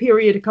did have a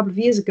period a couple of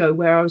years ago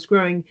where I was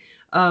growing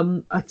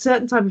a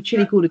certain type of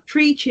chili called a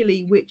tree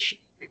chili, which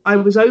I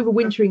was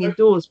overwintering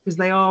indoors because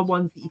they are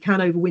ones that you can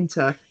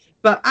overwinter.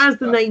 But as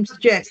the name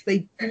suggests,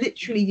 they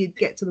literally did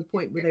get to the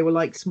point where they were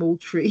like small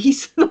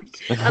trees, and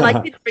I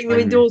couldn't bring them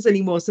indoors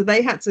anymore. So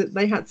they had to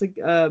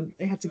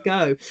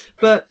go.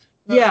 But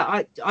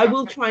yeah, I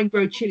will try and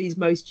grow chilies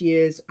most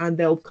years, and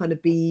they'll kind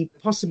of be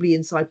possibly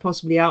inside,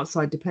 possibly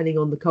outside, depending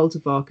on the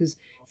cultivar, because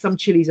some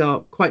chilies are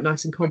quite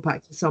nice and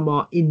compact, and some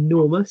are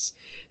enormous.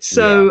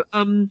 So,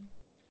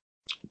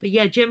 but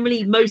yeah,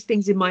 generally most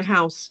things in my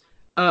house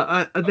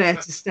are there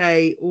to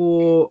stay,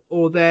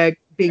 or they're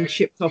being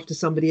shipped off to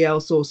somebody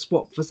else or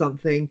swapped for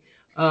something,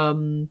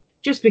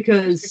 just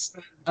because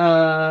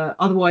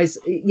otherwise,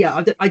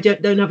 yeah, I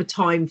don't have a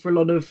time for a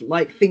lot of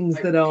like things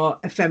that are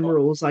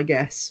ephemerals, I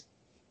guess.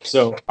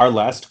 So our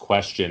last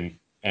question,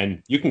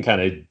 and you can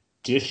kind of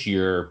dish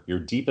your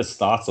deepest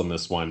thoughts on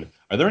this one.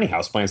 Are there any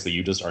houseplants that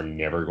you just are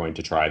never going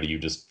to try that you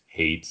just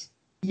hate?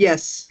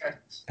 Yes,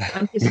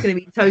 I'm just going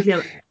to be totally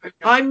honest.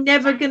 I'm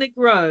never going to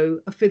grow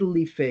a fiddle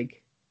leaf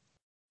fig.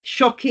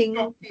 Shocking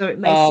though it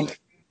may seem.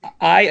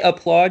 I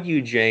applaud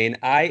you, Jane.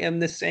 I am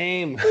the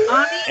same.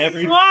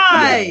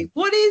 Why?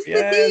 What is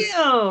the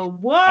deal?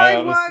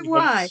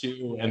 Why?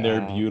 Too, and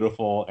they're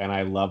beautiful, and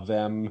I love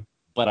them.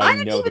 But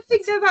I don't even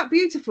think they're that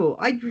beautiful.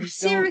 I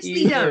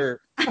seriously don't.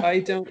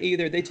 I don't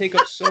either. They take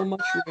up so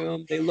much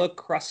room. They look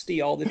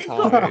crusty all the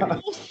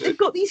time. They've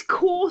got these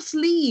coarse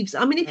leaves.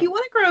 I mean, if you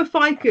want to grow a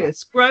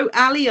ficus, grow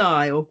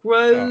alii or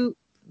grow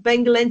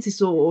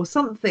bengalensis or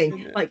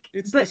something like.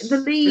 But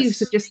the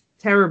leaves are just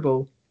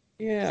terrible.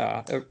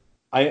 Yeah.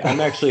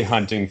 I'm actually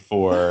hunting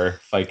for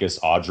Ficus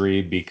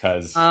Audrey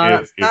because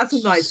that's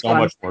a nice so one.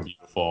 much more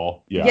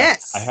beautiful. Yeah.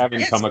 Yes. I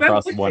haven't come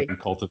across one in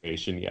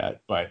cultivation yet,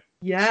 but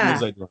as soon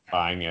as I do, I'm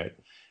buying it.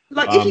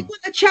 Like if you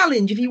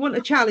want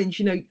a challenge,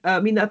 you know,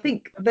 I mean, I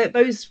think that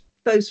those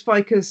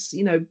ficus,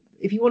 you know,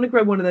 if you want to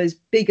grow one of those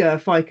bigger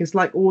ficus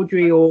like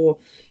Audrey or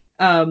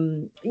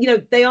you know,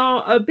 they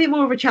are a bit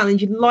more of a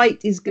challenge, and light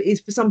is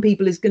for some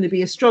people is going to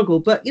be a struggle.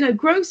 But you know,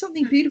 grow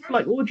something beautiful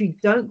like Audrey.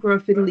 Don't grow a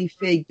fiddle leaf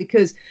fig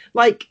because,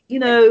 like, you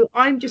know,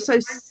 I've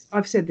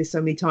said this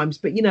so many times,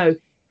 but you know,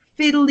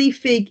 fiddle leaf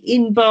fig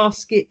in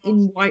basket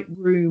in white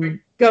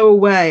room. Go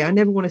away. I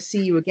never want to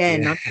see you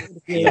again.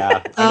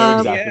 Yeah, I know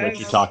exactly what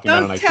you're talking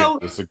about, and I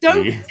can't disagree.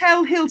 Don't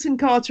tell Hilton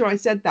Carter I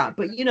said that,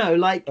 but you know,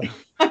 like,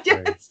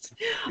 it's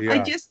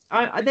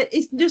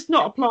just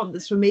not a plant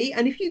that's for me.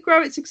 And if you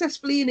grow it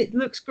successfully and it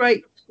looks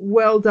great,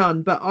 well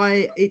done. But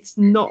it's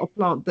not a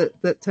plant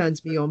that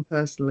turns me on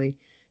personally.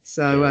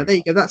 So there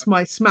you go. That's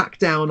my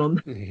smackdown on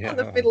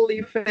the fiddle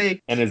leaf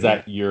fig. And is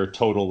that your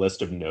total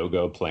list of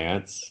no-go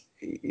plants?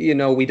 we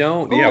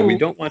Oh,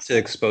 don't want to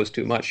expose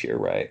too much here,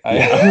 right?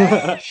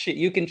 Yeah. Shit,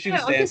 you can yeah, choose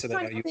to I'm answer just that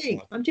trying how to you think.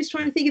 want. I'm just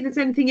trying to think if there's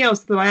anything else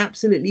that I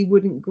absolutely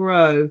wouldn't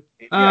grow.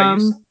 Yeah, you Um,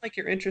 sound like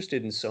you're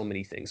interested in so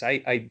many things.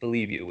 I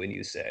believe you when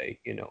you say,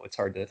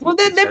 well,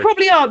 there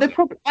probably are. There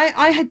probably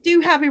do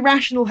have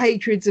irrational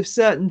hatreds of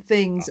certain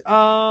things.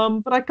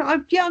 But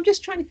yeah, I'm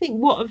just trying to think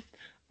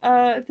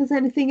if there's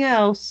anything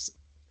else.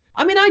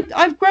 I mean,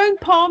 I've grown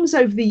palms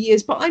over the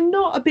years, but I'm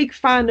not a big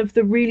fan of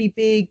the really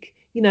big,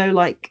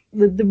 like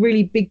the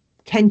really big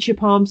Kentia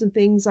palms and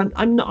things.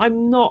 I'm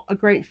not a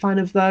great fan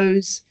of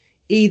those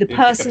either They take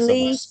up so much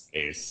personally.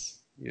 space.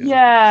 Yeah.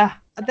 Yeah,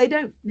 they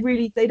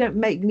don't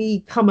make me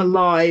come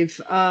alive.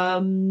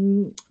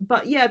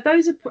 But yeah,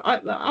 those are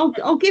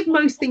I'll give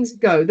most things a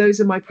go.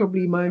 Those are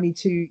probably my only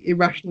two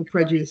irrational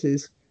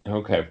prejudices.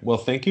 Okay. Well,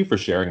 thank you for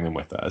sharing them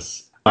with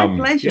us. My Yeah.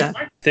 pleasure.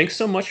 Thanks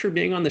so much for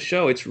being on the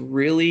show. It's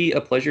really a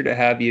pleasure to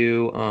have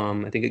you.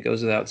 I think it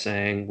goes without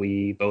saying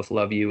we both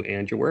love you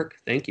and your work.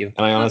 Thank you.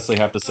 And I honestly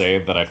have to say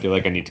that I feel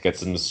like I need to get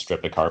some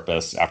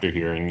streptocarpus after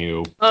hearing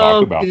you talk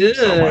Oh, about them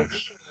so good.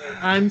 much.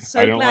 I'm I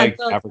so don't glad. like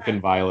Well, African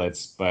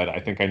violets, but I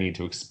think I need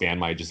to expand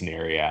my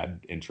Gesneriad well,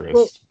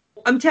 interest.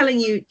 I'm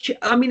telling you.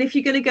 I mean, if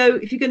you're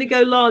gonna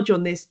go large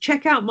on this,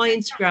 check out my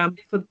Instagram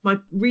for my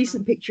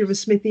recent picture of a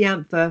Smithy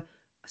anther.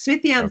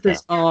 Smithy Okay.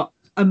 anthers are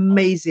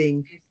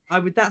amazing.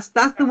 That's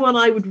the one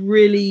I would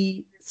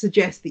really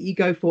suggest that you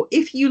go for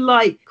if you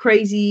like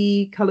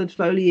crazy colored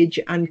foliage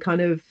and kind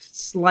of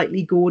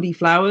slightly gaudy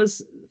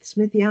flowers.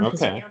 Smithy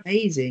anthers are Okay.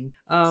 amazing.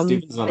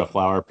 Steven's not a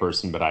flower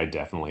person, but I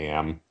definitely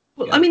am.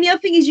 Well, I mean, the other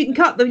thing is you can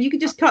cut them. You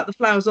can just cut the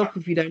flowers off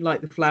if you don't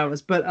like the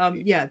flowers. But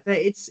yeah,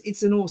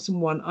 it's an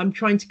awesome one. I'm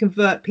trying to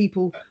convert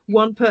people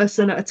one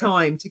person at a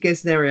time to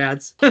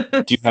Gesneriads.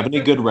 Do you have any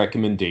good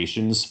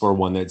recommendations for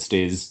one that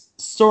stays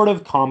sort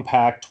of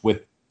compact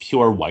with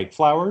pure white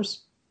flowers?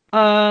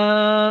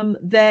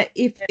 There,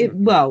 if it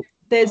well,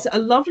 there's a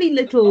lovely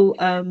little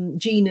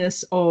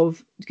genus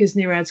of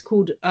Gesneriads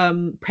called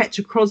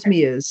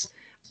Petrocrosmias,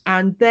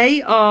 and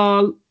they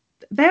are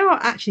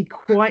actually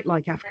quite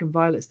like African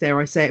violets,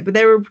 dare I say it, but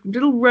they're a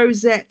little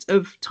rosette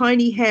of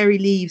tiny hairy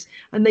leaves,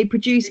 and they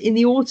produce in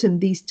the autumn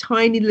these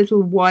tiny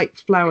little white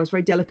flowers,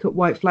 very delicate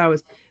white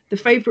flowers. The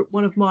favorite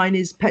one of mine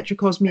is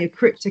Petrocosmia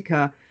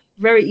cryptica,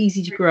 very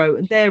easy to grow,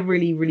 and they're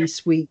really, really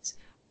sweet.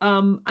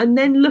 And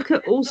then look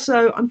at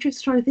also, I'm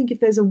just trying to think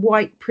if there's a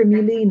white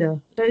primulina.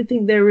 I don't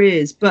think there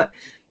is, but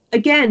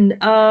again,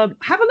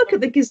 have a look at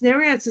the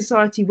Gesneriad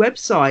Society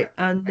website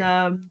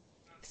and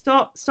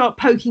start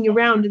poking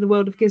around in the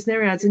world of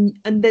Gesneriads,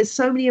 and there's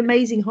so many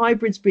amazing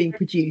hybrids being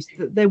produced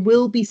that there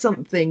will be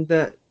something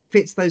that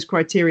fits those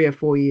criteria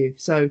for you.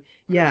 So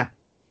yeah,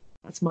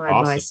 that's my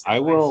Awesome. advice. I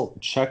will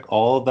check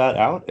all of that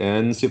out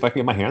and see if I can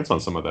get my hands on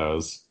some of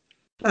those.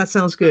 That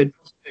sounds good.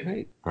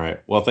 Right. All right.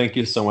 Well, thank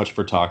you so much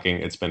for talking.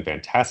 It's been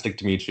fantastic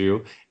to meet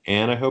you,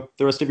 and I hope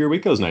the rest of your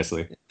week goes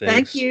nicely. Thank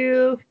Thanks.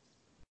 you.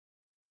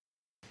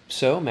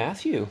 So,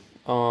 Matthew,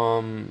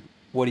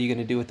 what are you going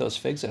to do with those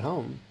figs at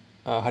home?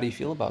 How do you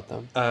feel about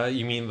them?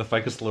 You mean the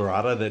Ficus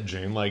lirata that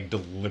Jane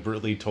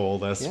deliberately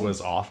told us Yeah. was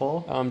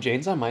awful?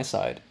 Jane's on my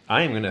side.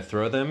 I am gonna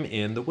throw them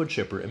in the wood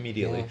chipper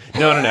immediately.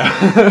 No, no,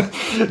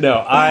 no,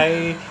 no.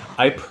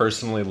 I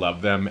personally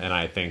love them, and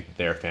I think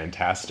they're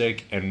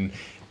fantastic. And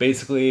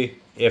basically,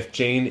 if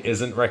Jane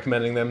isn't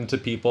recommending them to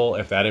people,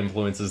 if that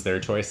influences their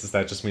choices,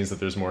 that just means that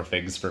there's more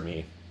figs for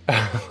me.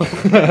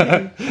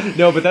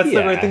 No, but that's the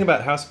right Yeah. thing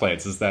about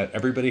houseplants is that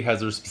everybody has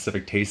their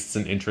specific tastes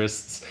and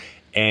interests,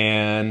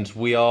 and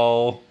we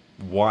all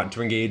want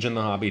to engage in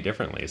the hobby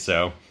differently.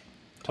 So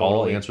all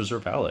Totally. answers are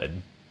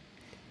valid.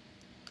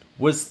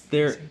 Was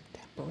there?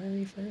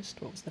 Temporary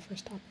first? What was the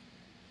first topic?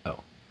 Oh,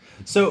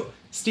 so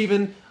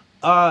Stephen,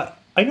 I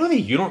know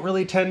that you don't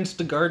really tend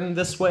to garden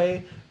this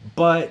way,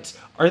 but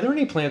are there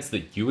any plants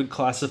that you would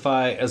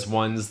classify as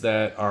ones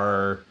that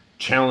are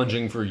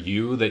challenging for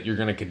you that you're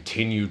going to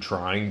continue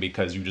trying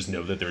because you just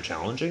know that they're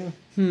challenging?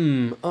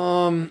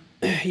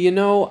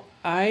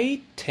 I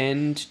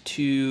tend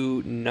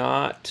to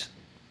not.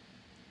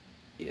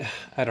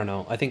 I don't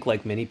know. I think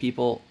like many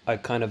people, I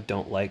kind of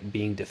don't like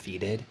being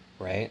defeated,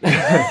 right?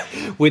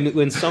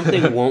 When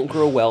something won't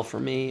grow well for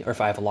me, or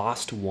if I've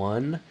lost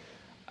one,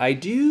 I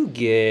do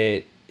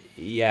get,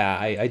 yeah,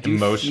 I do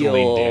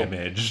Emotionally feel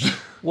damaged.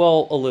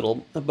 well, a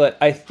little, but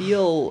I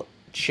feel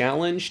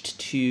challenged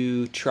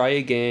to try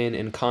again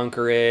and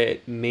conquer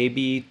it,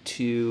 maybe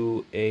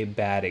to a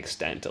bad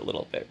extent a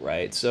little bit,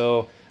 right?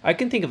 So I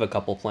can think of a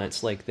couple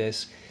plants like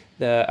this.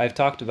 I've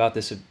talked about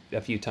this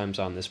a few times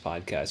on this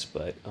podcast,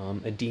 but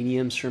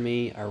adeniums for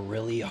me are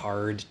really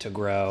hard to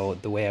grow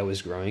the way I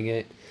was growing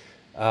it.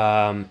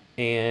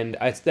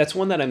 That's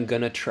one that I'm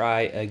going to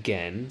try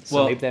again. So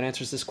Well, maybe that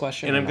answers this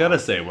question. And or I've got to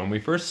not. say, when we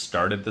first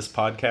started this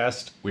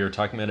podcast, we were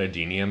talking about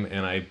adenium,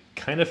 and I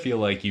kind of feel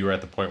like you were at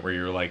the point where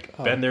you're like,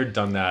 been there,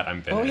 done that,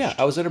 I'm finished. Oh, yeah,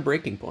 I was at a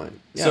breaking point.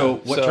 Yeah, So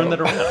what turned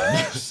that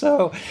around?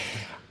 So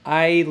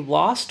I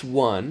lost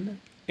one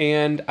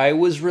and I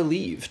was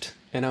relieved.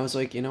 And I was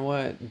like, you know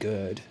what?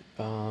 Good.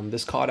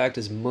 This Kodak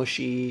is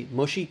mushy.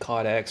 Mushy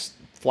Kodaks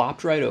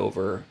flopped right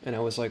over, and I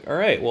was like, all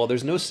right, well,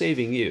 there's no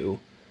saving you.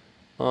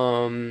 Cut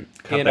And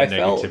that I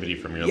felt, negativity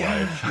from your yeah,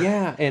 life.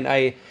 yeah, and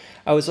I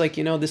was like,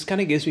 this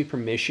kind of gives me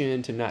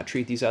permission to not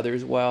treat these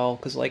others well,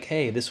 because like,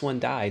 hey, this one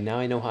died. Now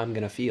I know how I'm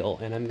gonna feel,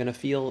 and I'm gonna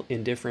feel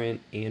indifferent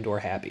and or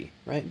happy,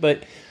 right?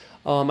 But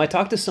I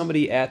talked to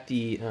somebody at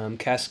the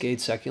Cascade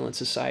Succulent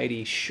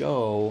Society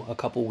show a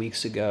couple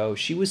weeks ago.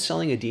 She was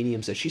selling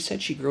adeniums that she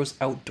said she grows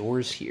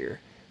outdoors here.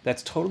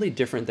 That's totally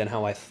different than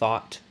how I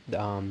thought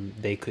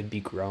they could be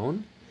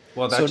grown.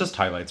 Well, that So just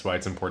highlights why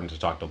it's important to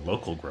talk to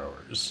local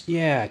growers.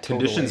 yeah,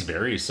 Conditions totally.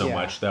 vary so Yeah.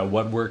 much that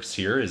what works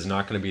here is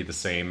not going to be the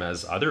same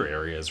as other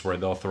areas where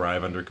they'll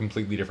thrive under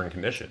completely different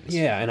conditions.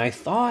 Yeah, and I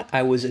thought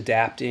I was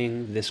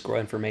adapting this grow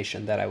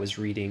information that I was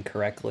reading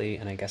correctly,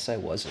 and I guess I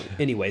wasn't.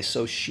 Anyway,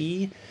 so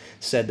she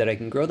said that I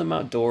can grow them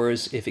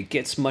outdoors. If it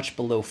gets much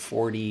below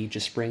 40,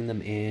 just bring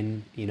them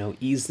in,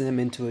 ease them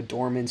into a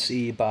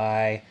dormancy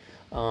by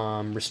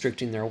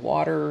restricting their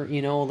water,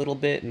 a little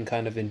bit and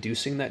kind of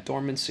inducing that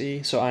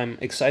dormancy. So I'm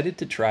excited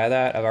to try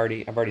that. I've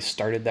already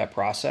started that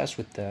process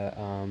with the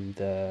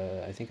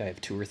I think I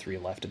have two or three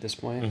left at this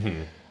point.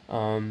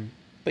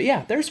 But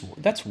yeah,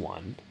 that's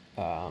one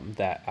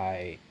that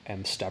I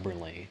am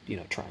stubbornly,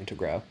 trying to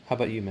grow. How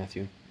about you,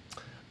 Matthew?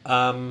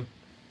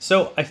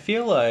 So I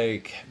feel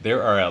like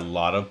there are a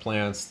lot of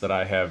plants that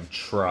I have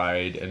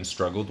tried and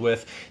struggled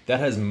with that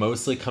has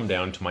mostly come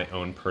down to my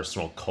own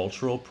personal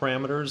cultural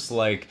parameters.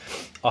 Like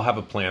I'll have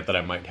a plant that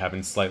I might have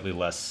in slightly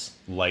less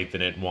light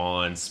than it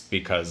wants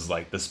because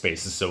like the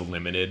space is so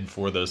limited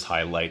for those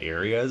high light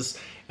areas,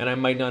 and I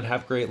might not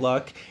have great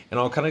luck. And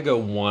I'll kind of go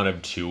one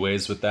of two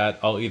ways with that.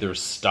 I'll either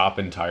stop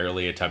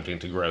entirely attempting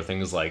to grow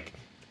things like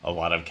a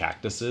lot of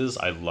cactuses.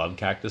 I love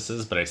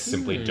cactuses, but I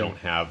simply don't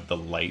have the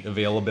light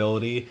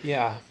availability.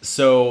 Yeah.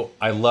 So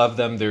I love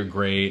them, they're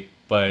great,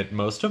 but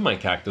most of my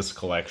cactus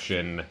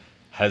collection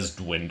has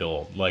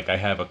dwindled. Like I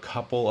have a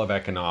couple of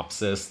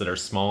Echinopsis that are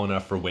small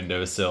enough for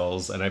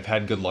windowsills, and I've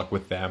had good luck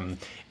with them,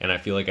 and I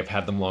feel like I've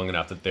had them long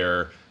enough that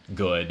they're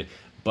good,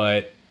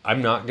 but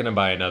I'm not going to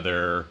buy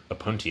another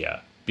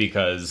Opuntia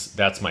because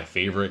that's my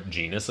favorite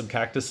genus of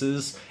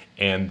cactuses,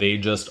 and they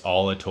just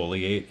all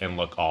atoliate and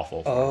look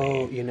awful for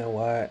Oh, me. you know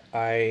what?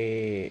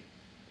 I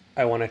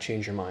want to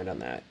change your mind on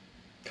that.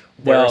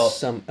 There are Well,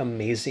 some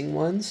amazing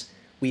ones.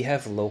 We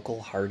have local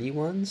hardy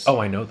ones. oh,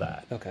 I know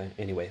that. Okay.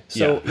 Anyway,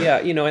 Yeah. so yeah,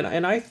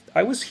 and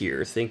I was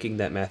here thinking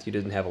that Matthew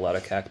didn't have a lot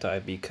of cacti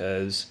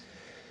because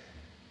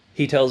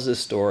he tells this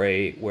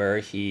story where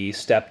he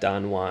stepped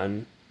on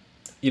one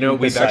We've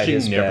beside actually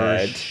his never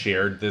bed.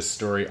 shared this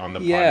story on the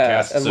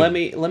Yeah, podcast. and So,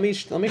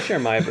 let me share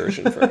my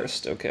version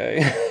first,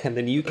 okay? And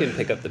then you can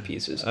pick up the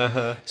pieces.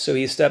 So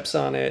he steps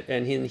on it,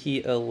 and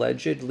he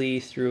allegedly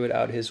threw it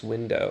out his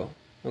window.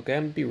 Okay,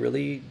 I'm gonna be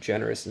really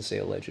generous and say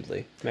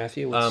allegedly.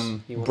 Matthew, you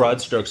want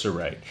broad strokes are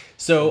right.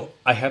 So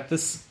I have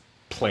this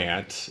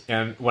plant,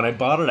 and when I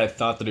bought it, I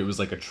thought that it was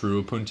like a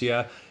true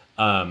Opuntia,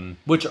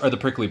 which are the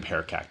prickly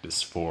pear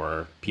cactus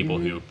for people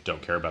who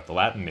don't care about the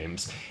Latin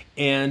names.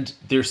 And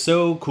they're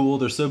so cool,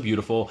 they're so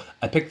beautiful.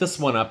 I picked this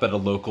one up at a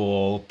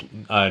local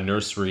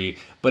nursery,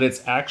 but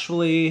it's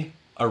actually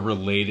a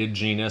related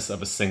genus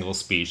of a single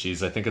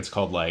species. I think it's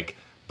called like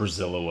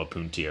Brazilo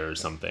Opuntia or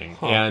something.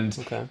 And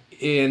Okay.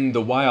 in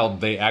the wild,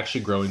 they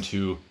actually grow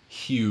into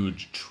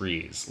huge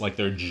trees. Like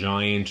they're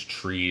giant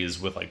trees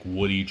with like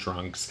woody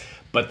trunks,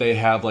 but they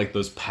have like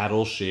those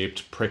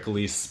paddle-shaped,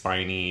 prickly,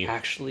 spiny.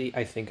 Actually,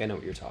 I think I know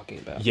what you're talking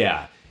about.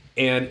 Yeah.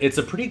 And it's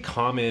a pretty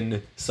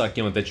common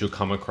succulent that you'll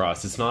come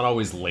across. It's not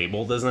always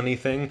labeled as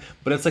anything,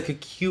 but it's like a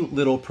cute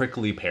little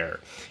prickly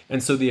pear.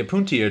 And so the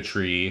Opuntia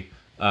tree,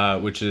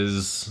 which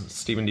is,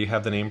 Stephen, do you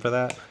have the name for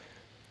that?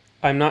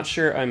 I'm not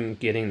sure I'm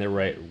getting the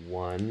right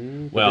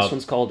one. But Well- this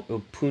one's called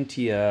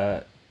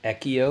Opuntia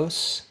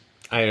echios.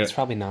 It's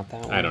probably not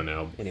that one. I don't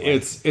know. Anyway.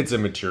 It's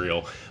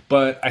immaterial.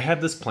 But I had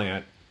this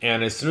plant,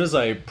 and as soon as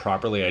I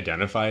properly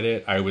identified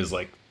it, I was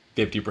like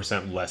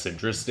 50% less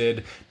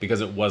interested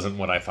because it wasn't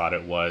what I thought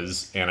it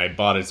was, and I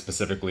bought it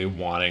specifically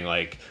wanting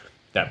like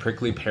that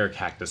prickly pear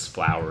cactus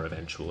flower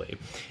eventually.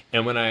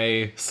 And when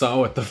I saw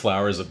what the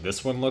flowers of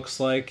this one looks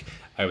like,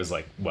 I was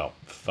like, well,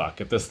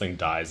 fuck, if this thing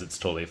dies, it's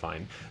totally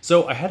fine.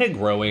 So I had it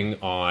growing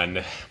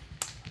on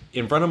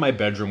in front of my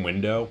bedroom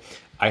window.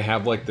 I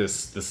have like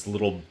this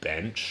little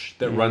bench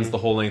that runs the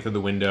whole length of the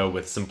window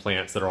with some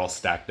plants that are all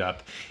stacked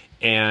up.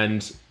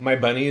 And my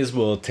bunnies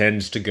will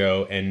tend to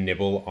go and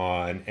nibble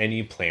on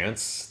any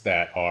plants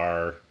that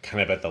are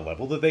kind of at the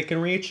level that they can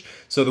reach.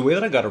 So the way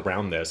that I got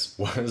around this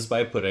was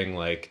by putting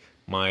like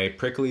my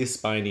prickly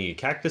spiny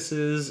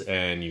cactuses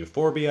and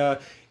euphorbia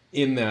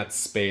in that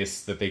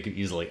space that they could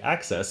easily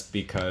access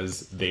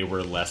because they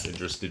were less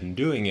interested in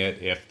doing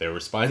it if there were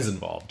spines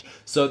involved.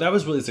 So that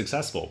was really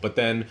successful. But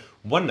then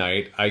one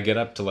night I get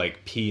up to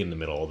like pee in the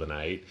middle of the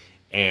night,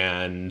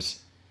 and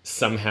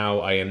somehow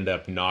I ended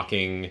up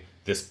knocking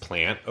this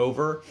plant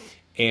over,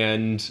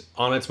 and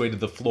on its way to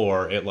the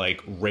floor it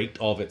like raked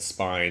all of its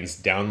spines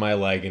down my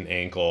leg and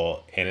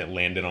ankle, and it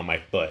landed on my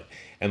foot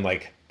and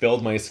like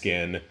filled my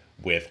skin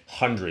with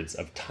hundreds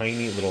of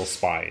tiny little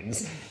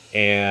spines.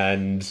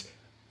 And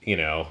you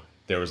know,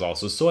 there was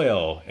also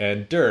soil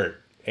and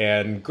dirt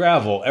and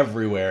gravel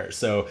everywhere.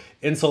 So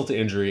insult to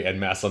injury and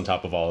mess on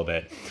top of all of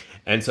it.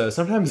 And so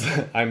sometimes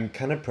I'm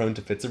kind of prone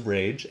to fits of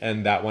rage.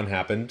 And that one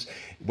happened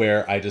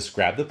where I just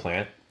grabbed the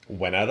plant,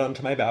 went out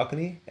onto my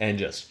balcony, and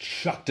just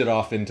chucked it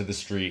off into the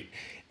street.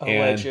 And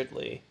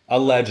Allegedly.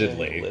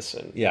 allegedly. Okay,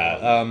 listen.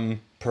 Yeah.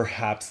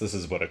 Perhaps this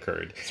is what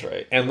occurred. That's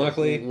right. And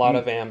luckily, a lot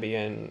of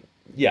Ambien.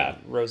 yeah.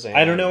 Roseanne.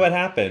 I don't know what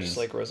happened. Just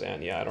like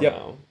Roseanne. Yeah, I don't Yep.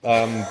 know.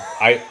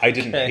 I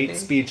didn't Okay. hate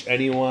speech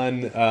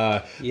anyone,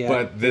 Yeah,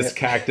 but this yeah.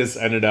 cactus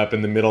ended up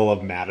in the middle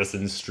of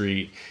Madison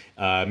Street,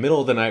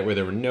 middle of the night where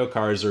there were no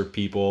cars or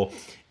people,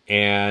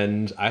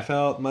 and I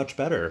felt much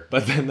better.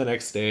 But then the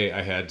next day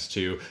I had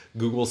to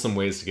Google some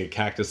ways to get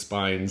cactus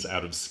spines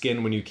out of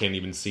skin when you can't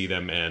even see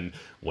them, and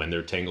when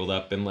they're tangled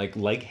up in like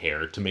leg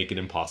hair to make it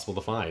impossible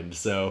to find.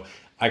 So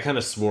I kind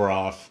of swore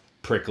off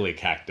prickly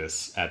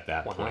cactus at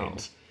that Wow.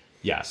 point.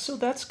 Yeah. So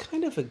that's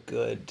kind of a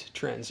good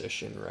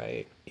transition,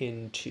 right,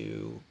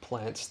 into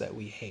plants that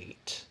we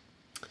hate.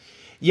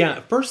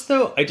 Yeah, first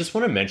though, I just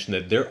want to mention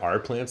that there are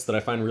plants that I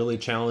find really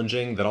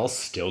challenging that I'll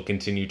still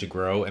continue to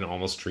grow and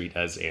almost treat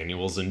as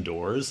annuals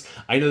indoors.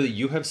 I know that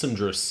you have some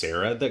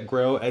Drosera that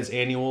grow as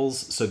annuals,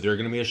 so they're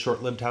going to be a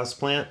short-lived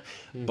houseplant,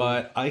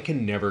 but I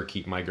can never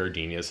keep my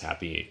gardenias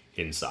happy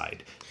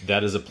inside.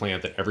 That is a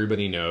plant that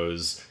everybody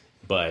knows,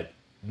 but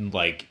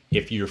like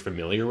if you're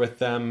familiar with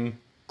them,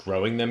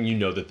 growing them, you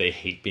know that they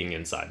hate being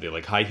inside. They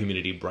like high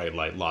humidity, bright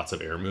light, lots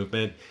of air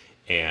movement,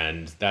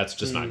 and that's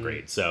just not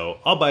great. So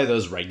I'll buy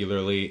those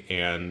regularly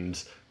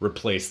and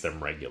replace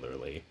them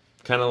regularly,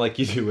 kind of like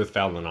you do with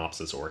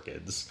Phalaenopsis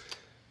orchids.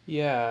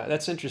 Yeah,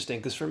 that's interesting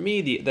because for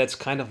me, that's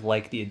kind of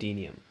like the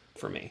adenium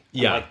for me.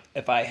 Yeah. Like,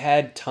 if I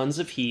had tons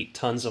of heat,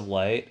 tons of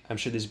light, I'm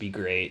sure this would be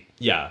great.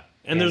 Yeah,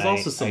 and there's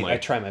also some I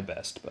try my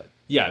best, but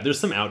yeah, there's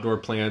some outdoor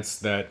plants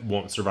that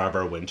won't survive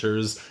our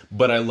winters,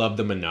 but I love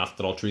them enough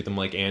that I'll treat them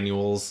like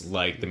annuals,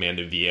 like the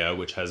Mandevilla,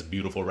 which has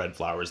beautiful red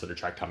flowers that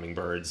attract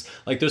hummingbirds.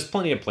 Like, there's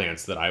plenty of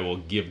plants that I will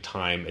give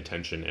time,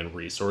 attention, and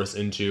resource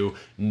into,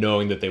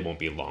 knowing that they won't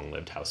be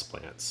long-lived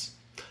houseplants.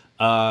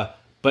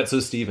 But so,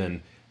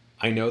 Stephen,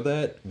 I know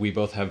that we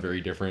both have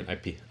very different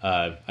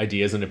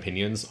ideas and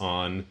opinions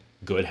on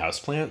good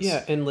houseplants.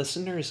 yeah. And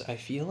listeners, I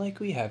feel like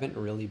we haven't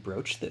really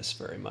broached this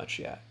very much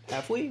yet,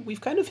 have we?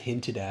 We've kind of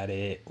hinted at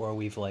it, or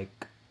we've like.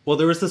 Well,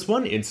 there was this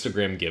one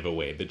Instagram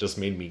giveaway that just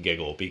made me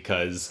giggle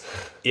because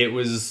it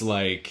was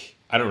like,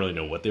 I don't really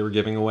know what they were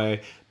giving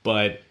away,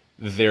 but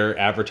their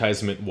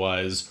advertisement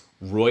was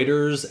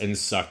Reuters and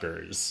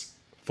suckers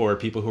for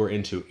people who are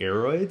into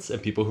aeroids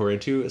and people who are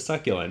into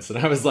succulents. And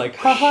I was like,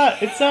 haha,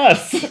 it's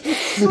us.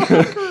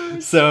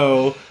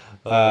 So,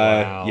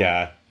 wow.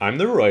 yeah, I'm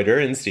the Reuter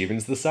and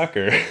Steven's the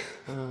sucker.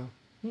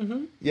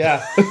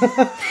 Yeah.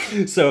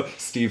 So,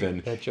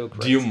 Steven, That joke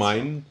do you writes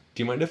mind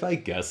if I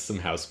guess some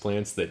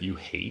houseplants that you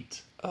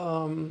hate?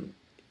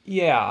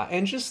 Yeah,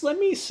 and just let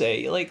me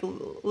say, like,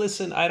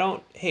 listen, I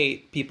don't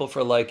hate people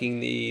for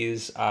liking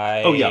these.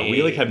 Oh yeah,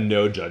 we like have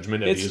no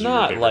judgment. It's these are your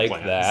not favorite like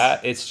plants.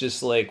 that. It's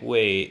just like,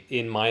 wait,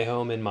 in my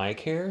home, in my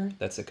care.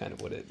 That's the kind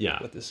of what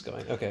this is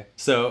going. Okay.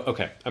 So,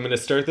 okay, I'm going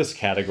to start this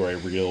category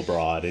real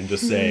broad and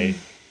just say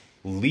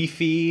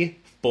leafy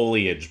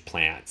foliage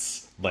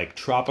plants, like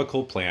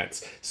tropical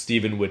plants.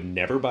 Stephen would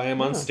never buy a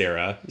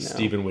monstera. No.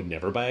 Stephen would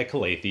never buy a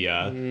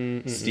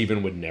calathea.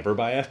 Stephen would never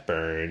buy a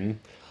fern.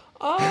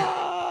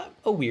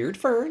 A weird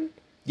fern.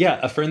 Yeah,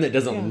 a fern that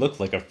doesn't look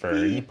like a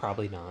fern.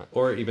 Probably not.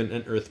 Or even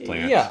an earth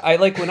plant. Yeah, I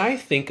like when I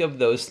think of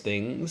those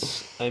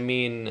things, I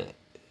mean,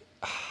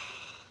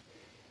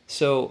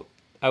 so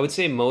I would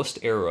say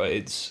most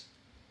aeroids,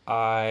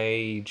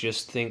 I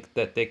just think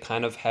that they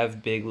kind of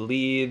have big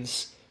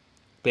leaves.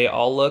 They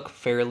all look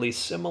fairly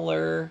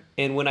similar.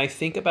 And when I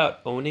think about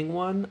owning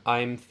one,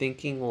 I'm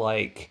thinking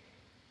like,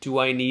 do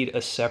I need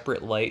a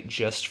separate light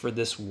just for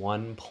this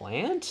one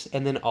plant?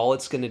 And then all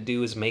it's going to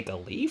do is make a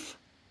leaf?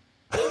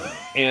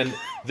 And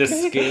the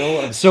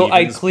scale of So I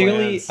Stephen's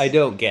clearly, plants, I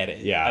don't get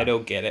it. Yeah. I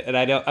don't get it. And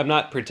I'm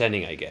not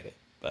pretending I get it,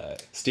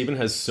 but Stephen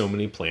has so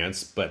many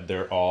plants, but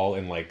they're all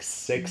in like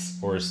 6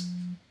 or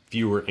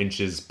fewer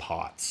inches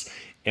pots.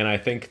 And I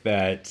think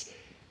that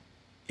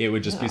it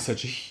would just be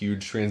such a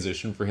huge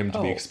transition for him to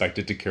be Oh.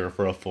 expected to care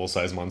for a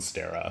full-size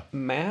monstera.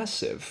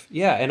 massive.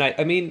 Yeah. And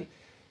I mean,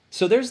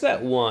 so there's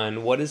that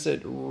one, what is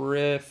it?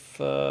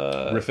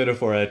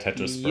 Rhiphidophora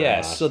tetrasperma.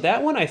 Yes. So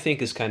that one I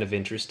think is kind of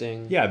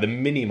interesting. Yeah, the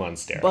mini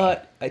monstera.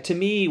 But to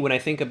me, when I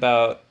think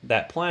about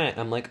that plant,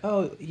 I'm like,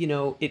 oh,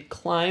 it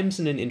climbs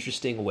in an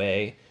interesting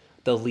way.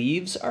 The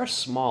leaves are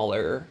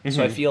smaller,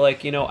 so I feel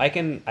like I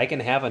can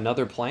have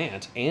another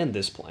plant and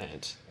this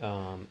plant,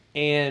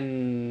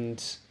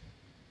 and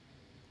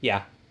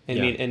yeah, I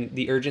Yeah. mean, and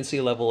the urgency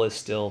level is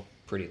still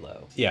pretty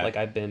low. Yeah. Like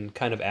I've been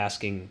kind of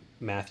asking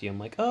Matthew, I'm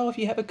like, oh, if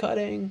you have a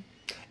cutting,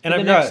 And in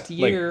I've the next got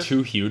year. like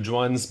two huge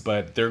ones,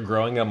 but they're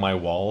growing on my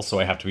wall, so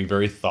I have to be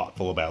very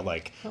thoughtful about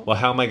like, well,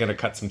 how am I going to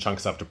cut some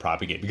chunks up to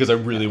propagate? Because I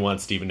really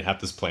want Steven to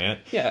have this plant.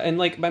 Yeah, and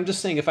like I'm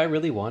just saying, if I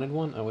really wanted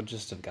one, I would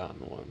just have gotten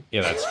one.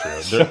 Yeah, that's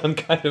true. So I'm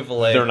kind of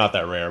like They're not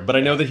that rare, but I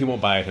know that he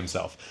won't buy it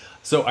himself.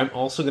 So I'm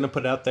also going to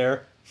put out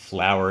there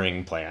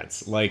flowering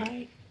plants.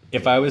 Like,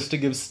 if I was to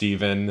give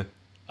Steven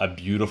a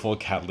beautiful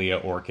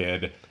Cattleya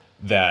orchid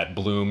that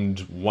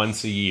bloomed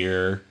once a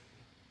year,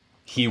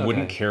 he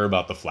wouldn't care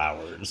about the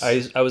flowers.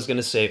 I was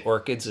gonna say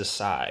orchids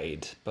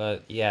aside,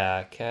 but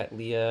yeah,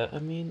 Cattleya. I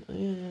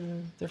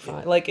mean, they're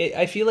fine. Like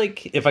I feel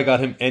like If I got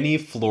him any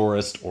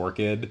florist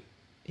orchid,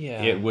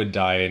 yeah, it would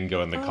die and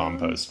go in the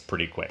compost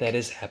pretty quick. that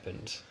has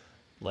happened.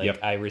 Like Yep.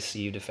 I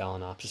received a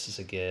Phalaenopsis as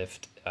a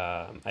gift.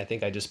 I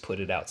think I just put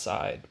it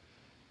outside.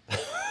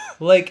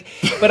 Like,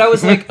 but I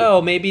was like,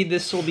 oh, maybe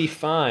this will be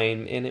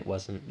fine, and it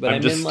wasn't. But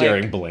I'm just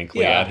staring like,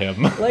 blankly yeah, at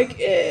him.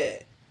 Like,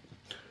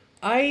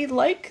 I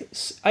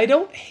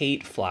don't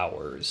hate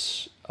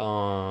flowers,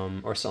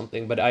 or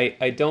something, but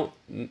I don't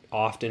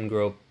often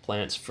grow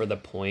plants for the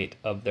point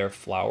of their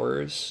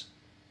flowers,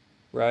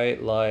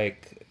 right?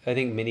 Like, I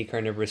think many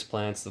carnivorous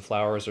plants, the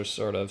flowers are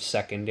sort of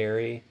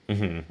secondary.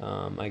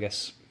 I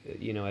guess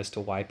as to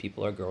why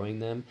people are growing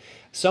them.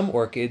 Some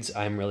orchids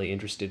I'm really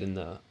interested in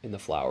the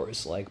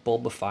flowers, like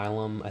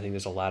bulbophyllum. I think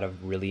there's a lot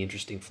of really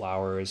interesting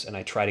flowers, and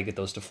I try to get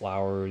those to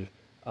flower.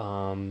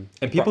 And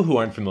people who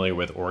aren't familiar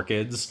with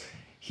orchids,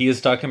 he is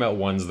talking about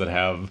ones that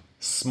have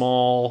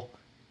small,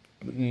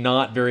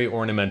 not very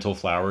ornamental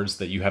flowers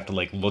that you have to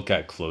like look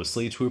at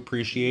closely to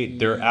appreciate.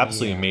 They're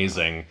absolutely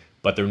amazing,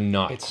 but they're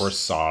not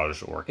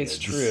corsage orchids.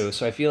 It's true.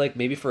 So I feel like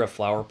maybe for a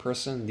flower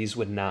person, these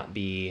would not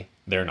be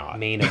They're not.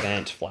 main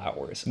event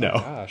flowers. No. Oh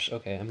gosh,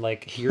 okay. I'm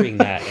like hearing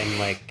that and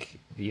like,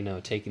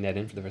 taking that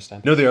in for the first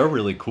time. No, they are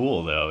really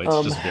cool though.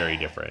 It's just very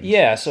different.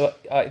 Yeah, so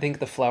I think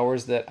the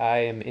flowers that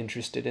I am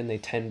interested in, they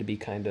tend to be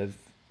kind of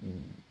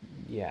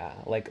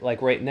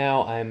like right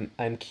now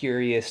I'm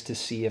curious to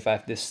see if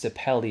this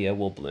Stapelia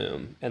will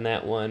bloom, and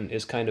that one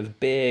is kind of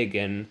big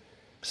and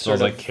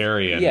Smells like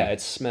carrion. Yeah, it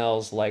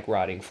smells like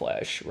rotting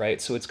flesh,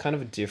 right? So it's kind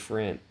of a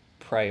different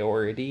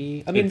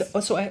priority. I mean,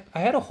 so I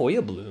had a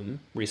Hoya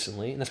bloom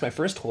recently, and that's my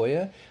first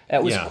Hoya.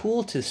 That was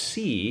cool to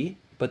see,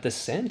 but the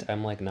scent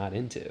I'm like not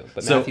into.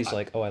 But so, Matthew's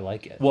like, oh, I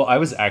like it. Well, I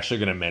was actually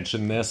going to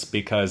mention this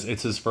because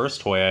it's his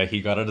first Hoya. He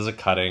got it as a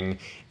cutting.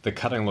 The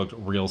cutting looked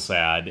real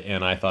sad,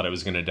 and I thought it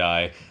was going to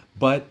die.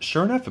 But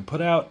sure enough, it put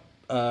out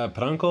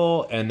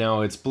peduncle, and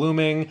now it's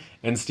blooming,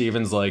 and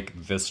Steven's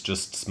like, this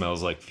just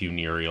smells like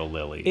funereal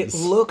lilies. It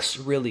looks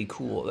really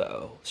cool,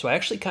 though. So I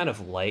actually kind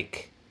of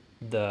like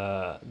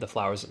the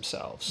flowers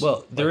themselves.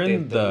 Well, they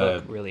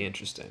look really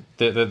interesting.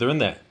 They're in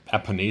the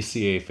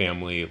Aponaceae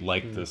family,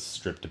 like the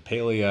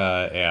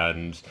Streptopalia,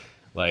 and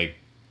like,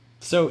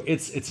 so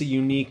it's a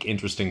unique,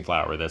 interesting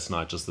flower that's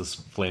not just this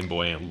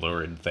flamboyant,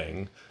 lurid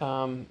thing.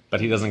 But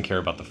he doesn't care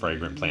about the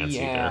fragrant plants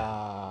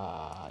either.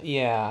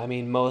 Yeah, I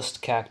mean,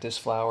 most cactus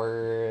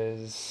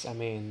flowers,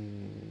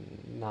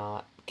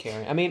 not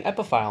caring. I mean,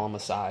 epiphyllum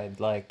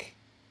aside, like,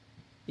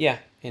 yeah,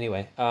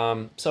 anyway.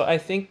 So I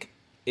think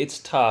it's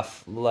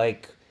tough.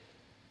 Like,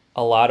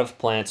 a lot of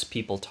plants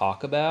people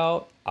talk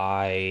about,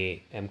 I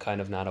am kind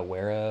of not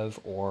aware of,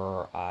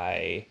 or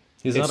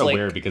He's not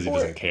aware because he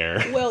doesn't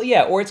care. Well,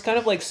 yeah, or it's kind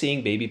of like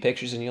seeing baby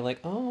pictures and you're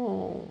like,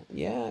 oh,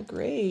 yeah,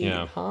 great,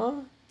 huh?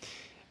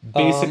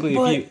 Basically,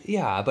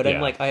 I'm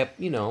like,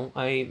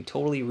 I'm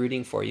totally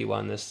rooting for you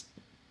on this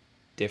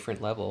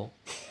different level.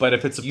 But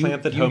if it's a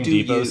plant that Home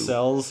Depot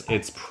sells,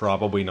 it's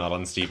probably not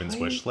on Steven's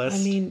wish list.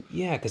 I mean,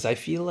 yeah, because I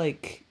feel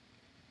like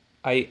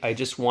I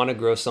just want to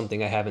grow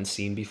something I haven't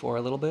seen before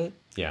a little bit.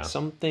 Yeah.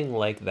 Something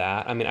like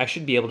that. I mean, I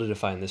should be able to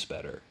define this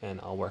better, and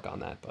I'll work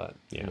on that, but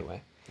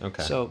anyway.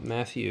 Okay. So,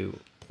 Matthew,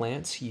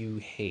 plants you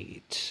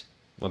hate.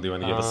 Well, do you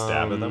want to give a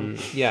stab at them?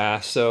 Yeah,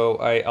 so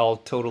I'll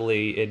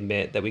totally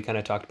admit that we kind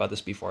of talked about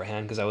this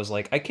beforehand, because I was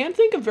like, I can't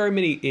think of very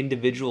many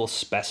individual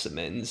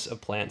specimens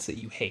of plants that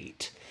you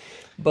hate.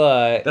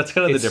 But that's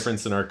kind of the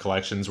difference in our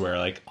collections, where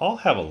like I'll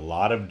have a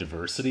lot of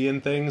diversity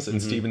in things,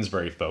 and Steven's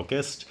very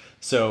focused.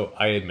 So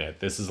I admit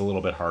this is a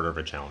little bit harder of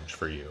a challenge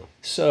for you.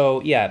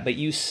 So yeah, but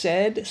you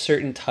said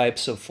certain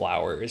types of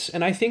flowers,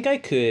 and I think I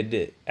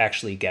could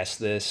actually guess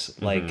this.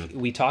 Like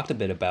we talked a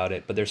bit about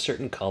it, but there's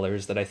certain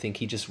colors that I think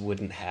he just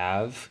wouldn't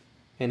have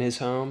in his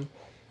home.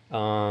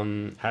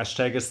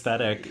 Hashtag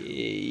aesthetic.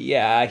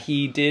 Yeah,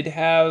 he did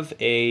have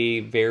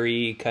a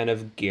very kind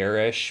of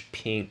garish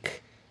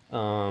pink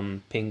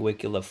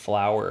pinguicula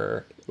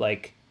flower,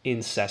 like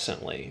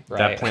incessantly, right?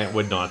 That plant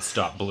would not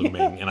stop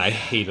blooming, and I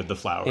hated the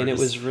flowers. And it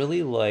was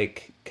really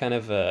like kind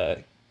of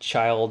a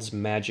child's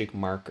magic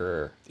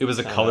marker. It was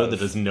a color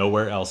that is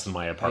nowhere else in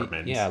my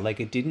apartment. Yeah, like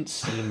it didn't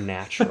seem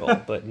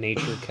natural, but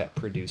nature kept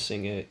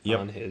producing it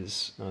on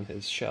his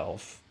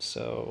shelf.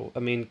 So, I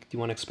mean, do you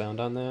want to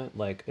expound on that?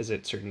 Like, is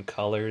it certain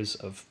colors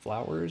of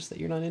flowers that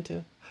you're not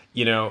into?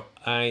 You know,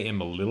 I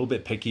am a little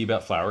bit picky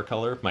about flower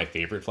color. My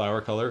favorite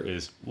flower color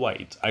is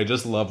white. I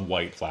just love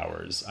white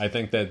flowers. I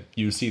think that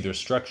you see their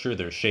structure,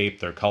 their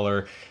shape, their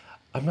color.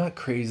 I'm not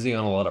crazy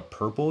on a lot of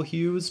purple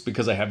hues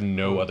because I have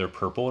no other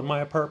purple in my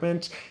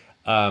apartment.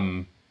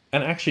 Um,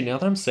 and actually, now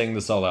that I'm saying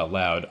this all out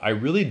loud, I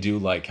really do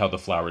like how the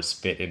flowers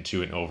fit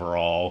into an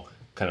overall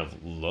kind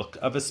of look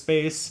of a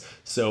space.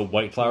 So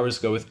white flowers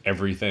go with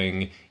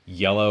everything.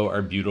 Yellow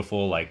are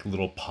beautiful, like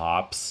little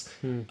pops.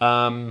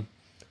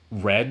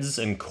 Reds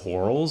and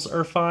corals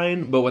are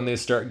fine, but when they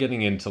start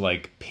getting into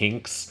like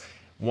pinks,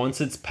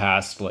 once it's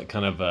past like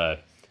kind of a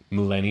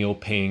millennial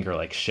pink or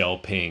like shell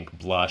pink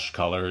blush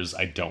colors,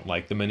 I don't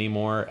like them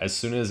anymore. As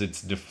soon as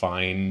it's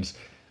defined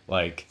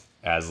like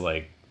as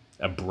like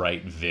a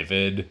bright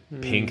vivid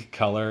pink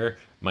color,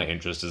 my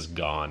interest is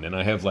gone, and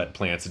I have let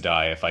plants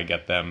die if I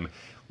get them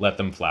let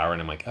them flower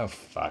and I'm like, oh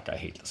fuck, I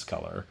hate this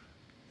color.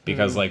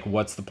 Because like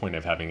what's the point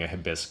of having a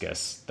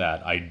hibiscus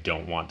that I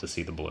don't want to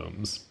see the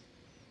blooms?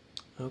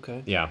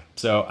 Okay. Yeah.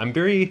 So I'm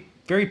very,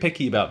 very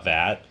picky about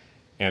that.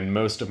 And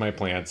most of my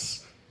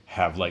plants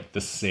have like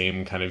the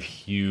same kind of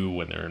hue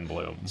when they're in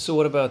bloom. So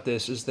what about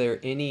this? Is there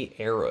any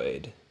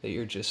aroid that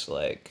you're just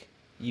like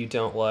you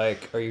don't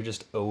like or you're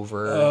just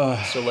over?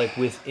 So like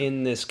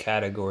within this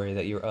category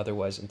that you're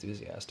otherwise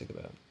enthusiastic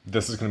about?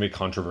 This is going to be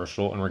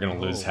controversial and we're going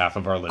to lose half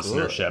of our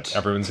listenership. good.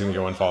 Everyone's going to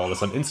go and follow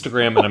us on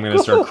Instagram and I'm going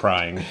to start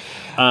crying.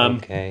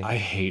 Okay. I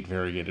hate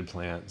variegated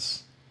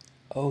plants.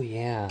 Oh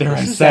yeah. There, This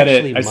I is said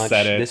it. actually I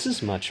said it. This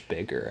is much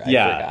bigger. I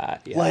Yeah.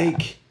 forgot. Yeah.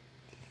 Like,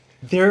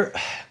 there,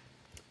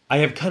 I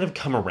have kind of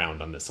come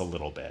around on this a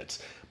little bit,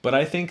 but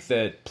I think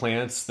that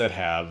plants that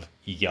have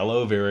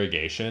yellow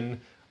variegation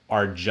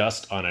are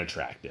just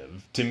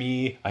unattractive. To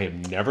me, I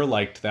have never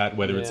liked that,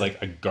 whether it's Yeah.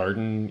 like a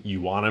garden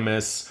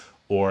euonymus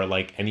or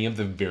like any of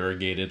the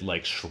variegated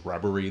like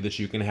shrubbery that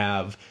you can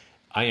have.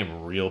 I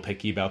am real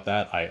picky about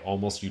that. I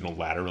almost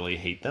unilaterally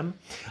hate them.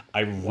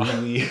 I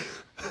really,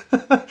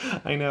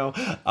 I know,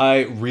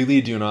 I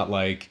really do not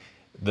like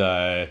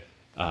the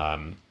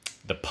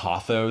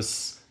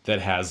pothos that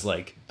has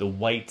like the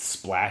white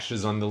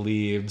splashes on the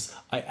leaves.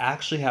 I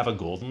actually have a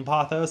golden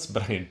pothos,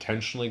 but I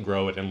intentionally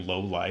grow it in low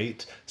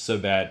light so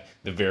that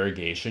the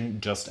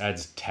variegation just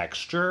adds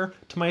texture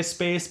to my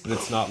space, but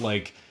it's not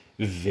like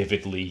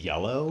vividly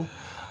yellow.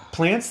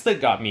 Plants that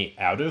got me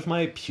out of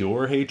my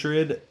pure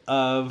hatred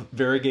of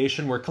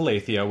variegation were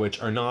calathea,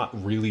 which are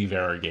not really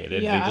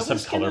variegated. Yeah, they just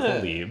have colorful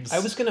leaves. I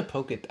was gonna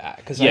poke at that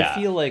because Yeah.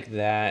 I feel like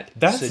that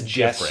That's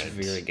suggests different.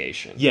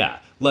 variegation. Yeah,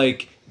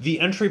 like the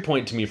entry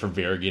point to me for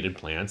variegated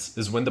plants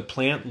is when the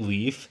plant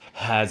leaf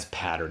has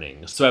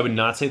patterning. So I would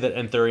not say that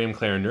Anthurium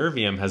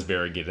clarinervium has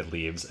variegated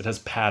leaves. It has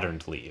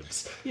patterned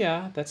leaves.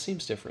 Yeah, that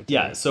seems different. To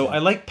Yeah, me. so I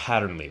like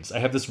pattern leaves. I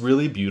have this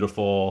really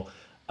beautiful,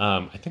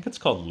 I think it's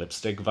called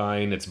lipstick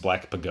vine. It's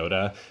black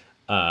pagoda.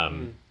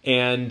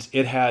 And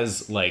it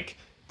has like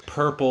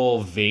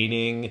purple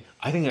veining.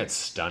 I think that's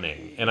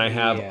stunning. And I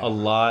have Yeah. a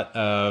lot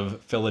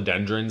of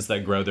philodendrons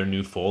that grow their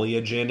new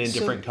foliage in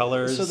different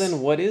colors. So then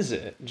what is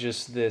it?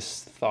 Just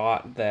this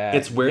thought that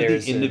It's where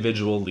there's the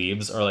individual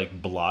leaves are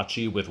like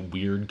blotchy with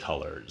weird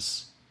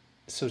colors.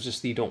 so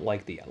just you don't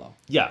like the yellow.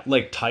 Yeah,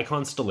 like Thai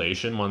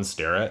Constellation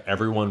Monstera,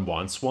 everyone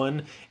wants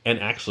one. And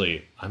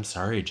actually, I'm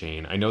sorry,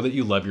 Jane. I know that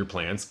you love your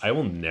plants. I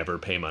will never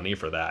pay money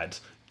for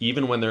that.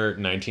 Even when they're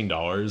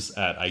 $19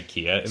 at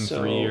IKEA in So-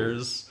 3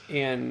 years.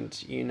 And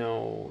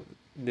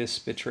this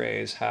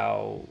betrays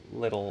how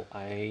little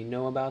I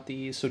know about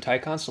these. So Thai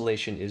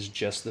Constellation is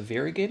just the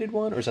variegated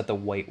one, or is that the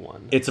white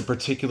one? It's a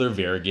particular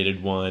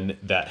variegated one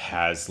that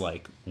has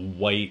like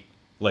white,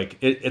 like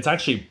it's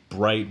actually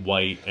bright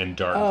white and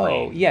dark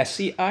Oh, green. yeah.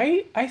 See,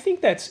 I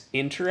think that's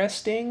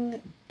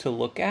interesting to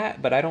look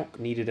at, but I don't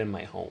need it in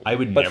my home. I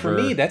would but never,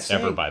 for me, that's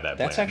ever like- buy that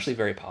That's plant. actually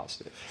very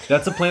positive.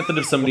 That's a plant that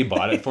if somebody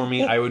bought it for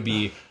me, I would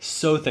be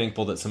so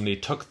thankful that somebody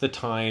took the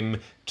time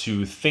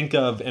to think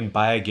of and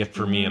buy a gift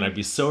for me, and I'd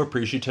be so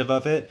appreciative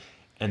of it,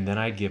 and then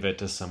I'd give it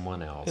to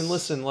someone else. And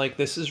listen, like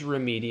this is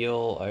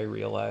remedial, I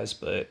realize,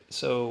 but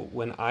so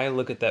when I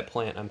look at that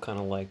plant, I'm kind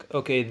of like,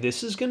 okay,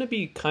 this is going to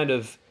be kind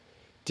of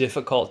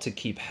difficult to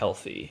keep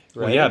healthy,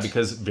 right? Well, yeah,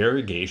 because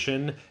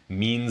variegation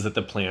means that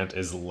the plant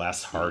is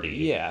less hardy.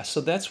 Yeah,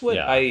 so that's what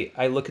Yeah.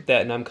 I look at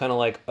that and I'm kind of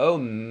like, oh,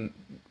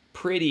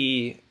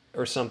 pretty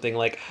or something.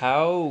 Like,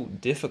 how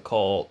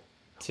difficult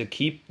to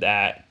keep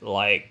that?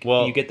 Like,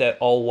 Well- you get that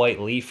all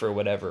white leaf or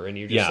whatever, and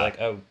you're just Yeah. like,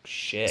 oh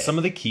shit. Some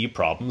of the key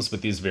problems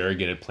with these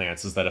variegated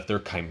plants is that if they're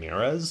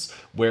chimeras,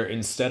 where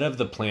instead of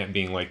the plant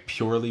being like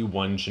purely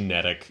one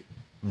genetic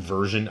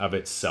version of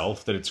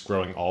itself, that it's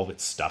growing all of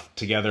its stuff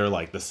together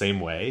like the same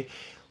way,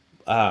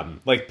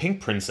 like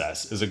Pink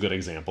Princess is a good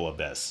example of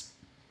this.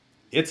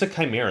 It's a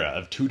chimera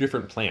of two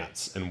different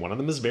plants, and one of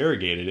them is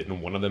variegated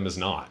and one of them is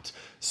not.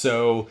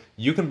 So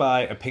you can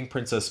buy a Pink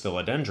Princess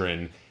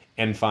philodendron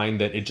and find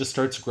that it just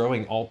starts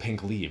growing all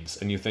pink leaves,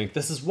 and you think,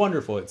 this is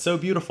wonderful, it's so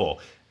beautiful,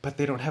 but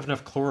they don't have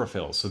enough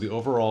chlorophyll, so the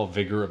overall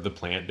vigor of the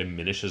plant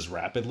diminishes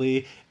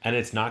rapidly, and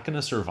it's not going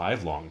to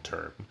survive long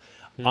term.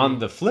 On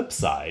the flip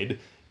side,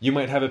 you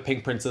might have a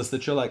Pink Princess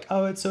that you're like,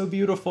 oh, it's so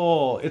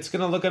beautiful, it's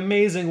going to look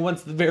amazing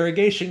once the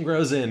variegation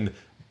grows in,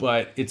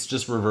 but it's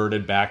just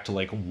reverted back to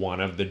like one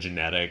of the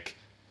genetic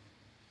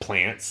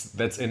plants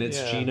that's in its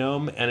Yeah.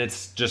 genome, and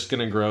it's just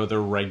going to grow the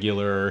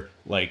regular,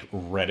 like,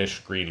 reddish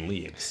green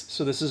leaves.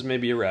 So this is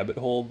maybe a rabbit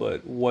hole,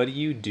 but what do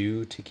you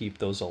do to keep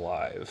those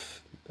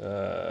alive?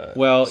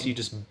 Well, So you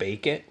just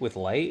bake it with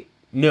light?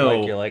 Like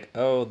no, you're like,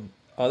 oh,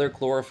 other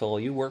chlorophyll,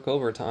 you work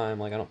overtime.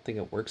 Like I don't think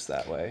it works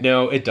that way.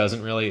 no, it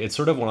doesn't really. It's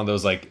sort of one of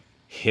those, like,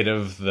 hit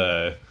of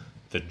the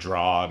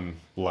draw and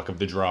luck of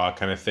the draw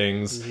kind of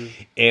things.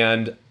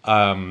 And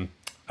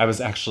I was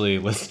actually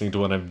listening to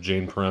one of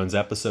Jane Perrone's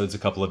episodes a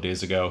couple of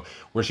days ago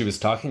where she was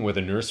talking with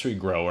a nursery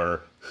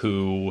grower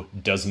who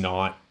does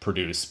not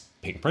produce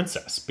Pink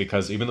Princess,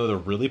 because even though they're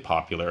really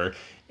popular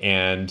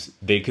and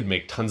they could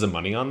make tons of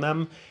money on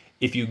them,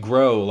 if you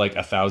grow like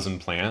 1,000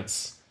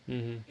 plants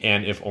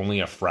and if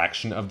only a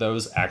fraction of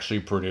those actually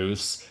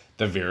produce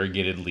the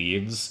variegated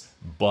leaves,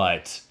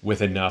 but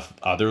with enough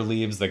other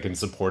leaves that can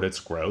support its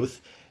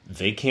growth,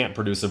 they can't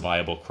produce a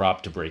viable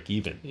crop to break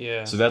even.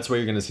 Yeah. So that's why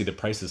you're going to see the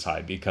prices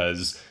high,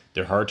 because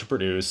they're hard to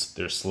produce,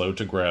 they're slow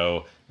to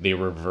grow, they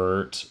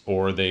revert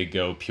or they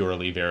go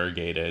purely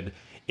variegated.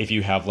 If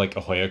you have like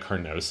a Hoya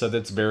carnosa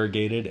that's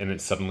variegated and it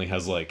suddenly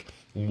has like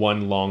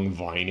one long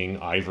vining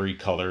ivory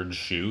colored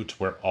shoot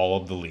where all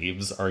of the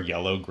leaves are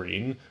yellow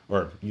green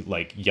or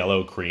like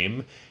yellow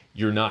cream,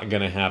 you're not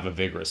going to have a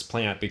vigorous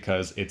plant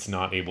because it's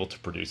not able to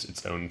produce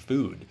its own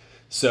food.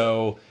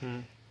 So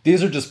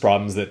these are just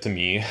problems that to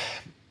me,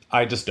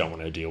 I just don't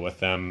want to deal with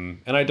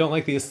them, and I don't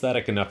like the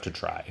aesthetic enough to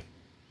try.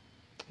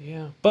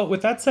 Yeah. But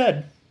with that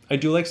said, I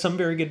do like some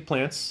very good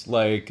plants,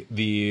 like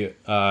the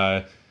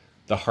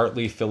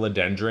Hartley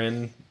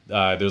philodendron.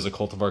 There's a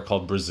cultivar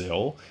called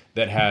Brazil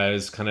that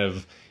has kind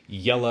of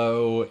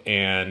yellow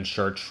and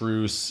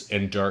chartreuse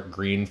and dark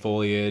green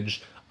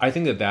foliage. I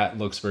think that that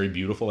looks very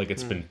beautiful, like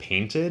it's been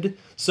painted.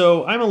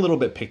 So I'm a little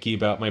bit picky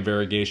about my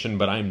variegation,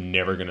 but I'm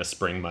never going to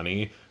spring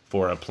money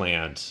for a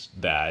plant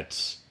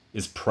that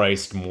is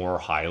priced more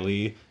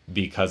highly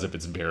because of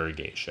its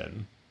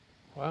variegation.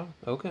 Wow.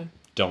 Okay.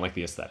 Don't like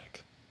the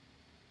aesthetic.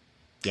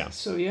 Yeah.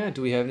 So yeah,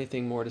 do we have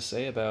anything more to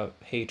say about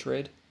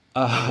hatred?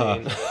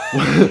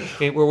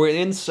 We're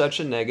in such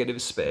a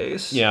negative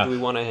space. Yeah. Do we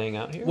want to hang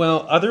out here?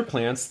 Well, other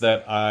plants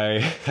that I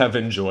have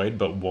enjoyed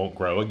but won't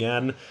grow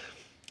again,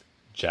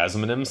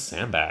 Jasminum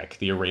sambac,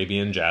 the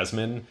Arabian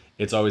jasmine.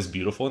 It's always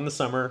beautiful in the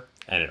summer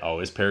and it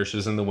always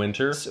perishes in the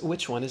winter. So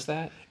which one is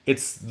that?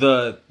 It's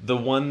the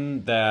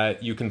one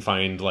that you can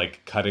find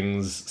like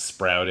cuttings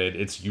sprouted.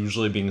 It's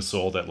usually being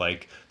sold at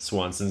like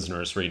Swanson's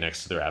nursery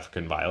next to their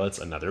African violets,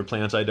 another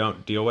plant I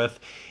don't deal with.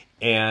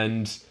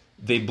 And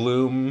they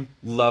bloom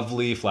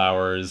lovely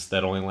flowers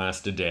that only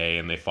last a day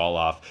and they fall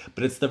off.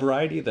 But it's the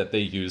variety that they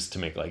use to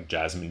make like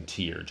jasmine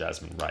tea or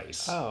jasmine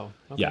rice. Oh,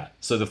 okay. Yeah,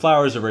 so the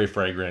flowers are very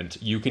fragrant.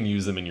 You can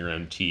use them in your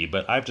own tea,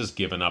 but I've just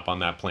given up on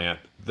that plant.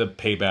 The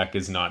payback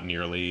is not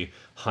nearly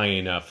high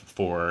enough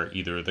for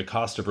either the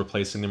cost of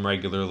replacing them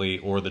regularly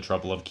or the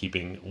trouble of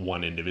keeping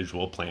one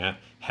individual plant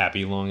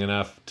happy long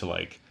enough to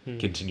like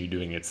continue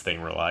doing its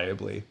thing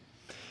reliably.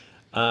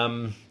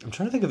 I'm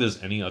trying to think if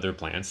there's any other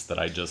plants that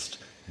I just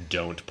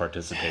don't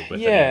participate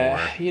with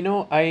anymore. You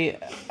know,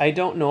 I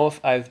don't know if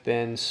I've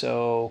been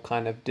so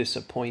kind of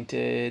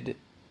disappointed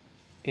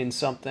in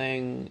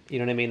something, you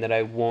know what I mean, that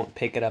I won't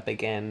pick it up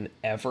again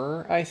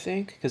ever, I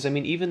think. Because, I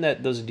mean, even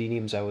those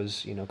adeniums I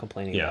was,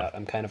 complaining Yeah. about,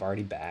 I'm kind of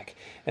already back.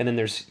 And then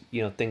there's,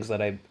 things that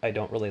I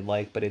don't really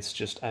like, but it's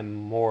just, I'm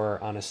more,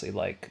 honestly,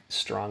 like,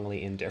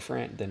 strongly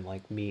indifferent than,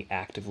 like, me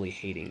actively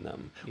hating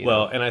them.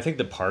 Well, and I think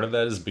that part of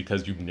that is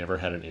because you've never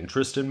had an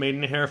interest in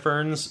maidenhair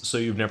ferns, so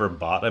you've never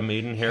bought a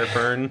maidenhair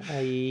fern.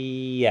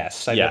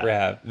 Yes, I never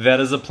have. That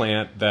is a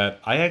plant that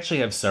I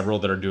actually have several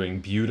that are doing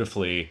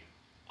beautifully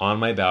on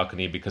my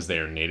balcony because they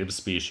are native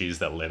species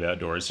that live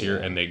outdoors here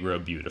and they grow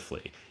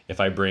beautifully.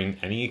 If I bring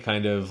any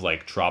kind of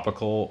like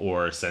tropical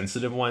or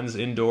sensitive ones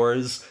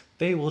indoors,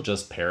 they will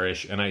just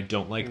perish, and I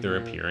don't like their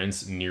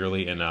appearance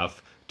nearly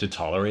enough to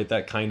tolerate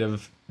that kind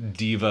of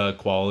diva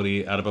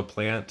quality out of a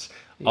plant.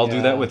 I'll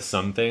do that with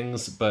some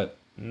things, but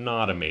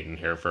not a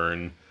maidenhair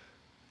fern.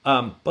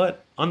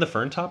 But on the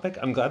fern topic,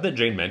 I'm glad that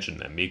Jane mentioned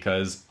them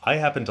because I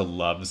happen to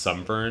love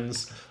some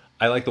ferns.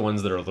 I like the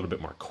ones that are a little bit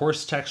more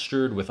coarse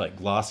textured with like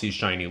glossy,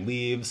 shiny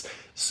leaves.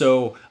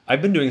 So I've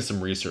been doing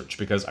some research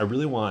because I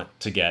really want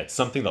to get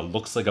something that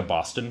looks like a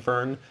Boston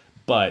fern,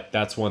 but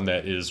that's one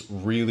that is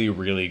really,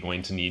 really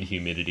going to need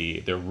humidity.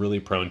 They're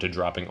really prone to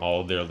dropping all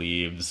of their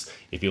leaves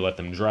if you let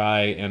them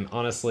dry. And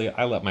honestly,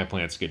 I let my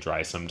plants get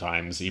dry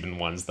sometimes, even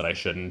ones that I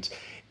shouldn't.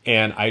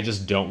 And I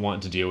just don't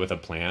want to deal with a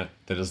plant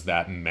that is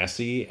that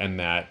messy and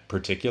that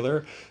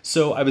particular.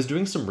 So I was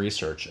doing some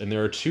research, and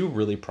there are two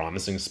really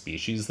promising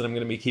species that I'm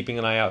going to be keeping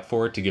an eye out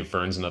for to give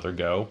ferns another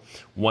go.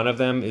 One of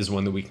them is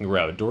one that we can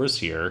grow outdoors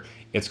here.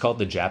 It's called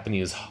the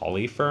Japanese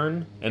holly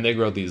fern, and they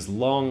grow these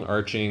long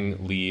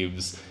arching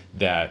leaves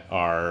that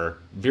are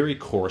very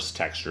coarse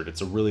textured.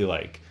 It's a really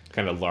like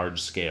kind of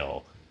large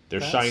scale. They're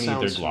That shiny, they're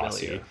sounds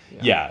glossy. familiar.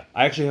 Yeah,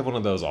 I actually have one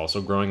of those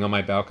also growing on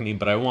my balcony,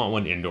 but I want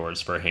one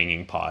indoors for a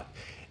hanging pot.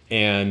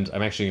 And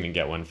I'm actually going to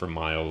get one from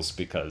Miles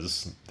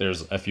because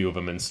there's a few of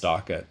them in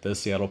stock at the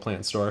Seattle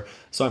plant store.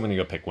 So I'm going to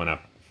go pick one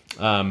up.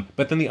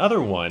 But then the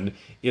other one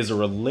is a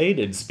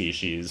related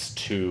species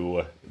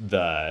to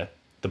the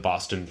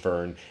Boston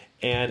fern,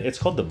 and it's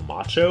called the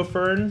macho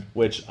fern,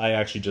 which I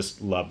actually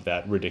just love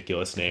that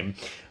ridiculous name.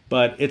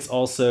 But it's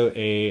also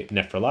a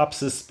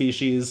Nephrolopsis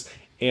species,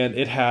 and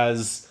it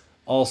has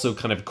also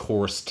kind of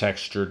coarse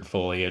textured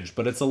foliage,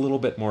 but it's a little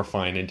bit more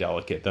fine and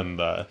delicate than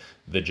the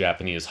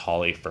Japanese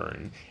holly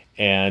fern.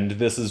 And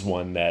this is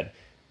one that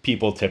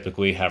people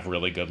typically have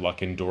really good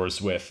luck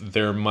indoors with.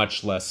 They're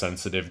much less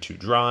sensitive to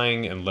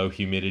drying and low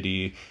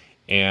humidity,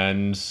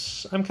 and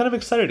I'm kind of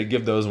excited to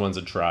give those ones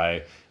a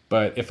try.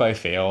 But if I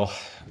fail,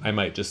 I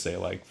might just say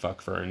like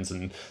fuck ferns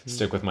and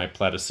stick with my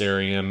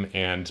platycerium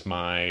and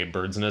my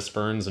bird's nest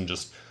ferns and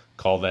just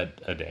call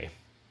that a day.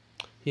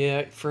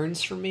 Yeah,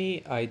 ferns for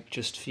me, I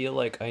just feel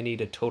like I need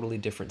a totally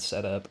different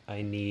setup.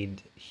 I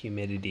need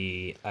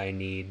humidity. I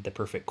need the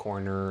perfect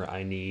corner.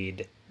 I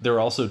need They're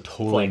also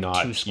totally like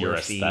not 2 square your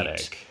feet.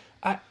 aesthetic.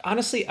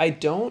 Honestly, I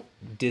don't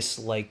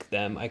dislike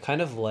them. I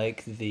kind of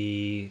like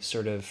the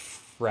sort of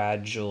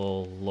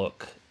fragile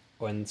look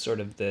and sort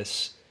of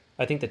this.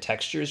 I think the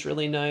texture is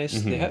really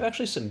nice. They have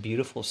actually some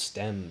beautiful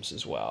stems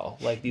as well,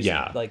 like these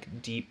Yeah.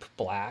 like deep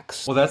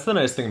blacks. Well, that's the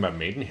nice thing about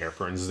maidenhair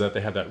ferns is that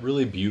they have that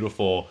really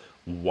beautiful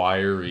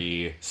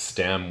wiry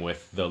stem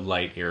with the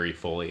light airy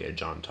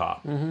foliage on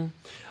top.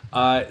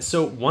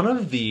 So one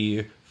of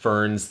the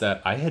ferns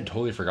that I had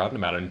totally forgotten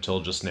about until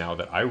just now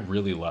that I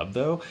really love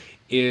though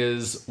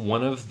is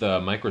one of the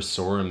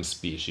Microsorum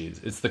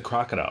species. It's the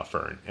crocodile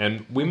fern.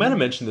 And we might have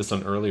mentioned this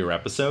on earlier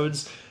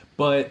episodes,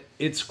 but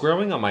it's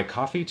growing on my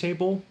coffee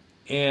table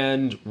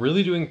and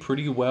really doing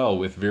pretty well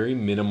with very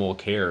minimal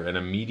care in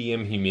a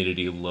medium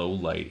humidity, low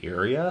light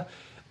area.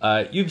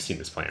 You've seen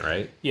this plant,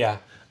 right? Yeah.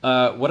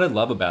 What I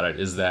love about it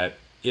is that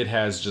it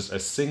has just a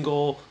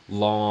single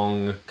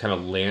long kind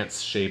of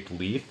lance-shaped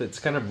leaf that's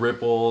kind of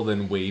rippled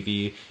and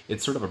wavy.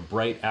 It's sort of a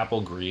bright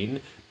apple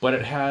green, but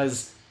it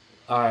has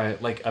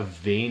like a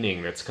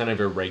veining that's kind of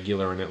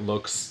irregular and it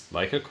looks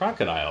like a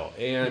crocodile.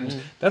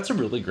 And that's a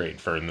really great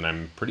fern that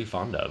I'm pretty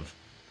fond of.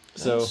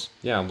 So, Nice.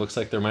 yeah, it looks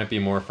like there might be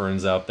more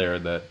ferns out there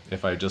that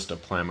if I just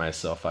apply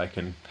myself, I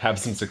can have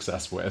some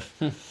success with.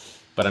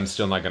 But I'm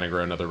still not going to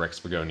grow another Rex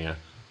begonia.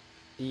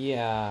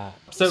 Yeah.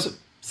 So,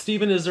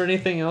 Steven, is there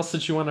anything else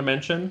that you want to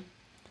mention?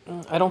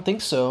 I don't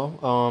think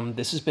so.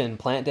 This has been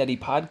Plant Daddy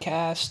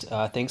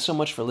Podcast. Thanks so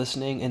much for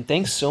listening, and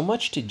thanks so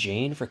much to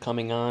Jane for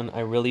coming on. I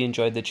really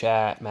enjoyed the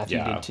chat.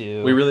 Matthew did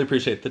too. We really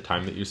appreciate the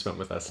time that you spent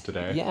with us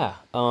today. Yeah.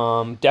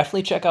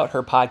 Definitely check out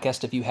her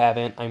podcast if you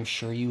haven't. I'm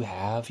sure you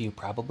have. You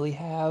probably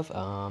have.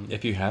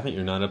 If you haven't,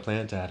 you're not a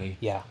plant daddy.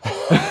 Yeah.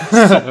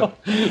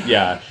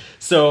 Yeah.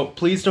 So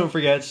please don't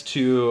forget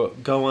to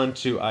go on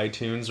to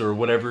iTunes or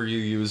whatever you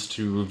use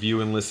to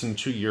view and listen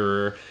to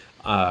your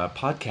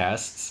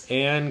podcasts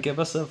and give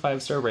us a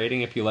 5-star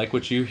rating if you like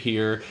what you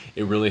hear.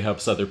 It really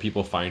helps other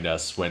people find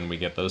us when we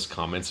get those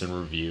comments and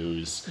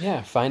reviews.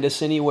 Yeah. Find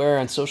us anywhere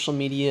on social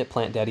media at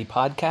Plant Daddy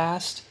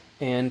Podcast.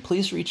 And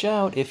please reach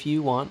out if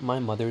you want my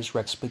mother's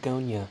Rex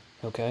begonia.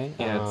 Okay?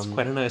 Yeah, it's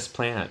quite a nice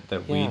plant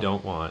that we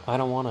don't want. I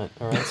don't want it.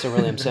 All right? So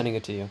really, I'm sending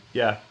it to you.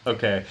 Yeah,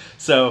 okay.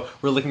 So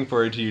we're looking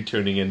forward to you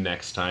tuning in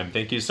next time.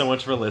 Thank you so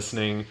much for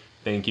listening.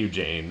 Thank you,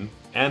 Jane.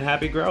 And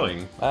happy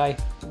growing. Bye.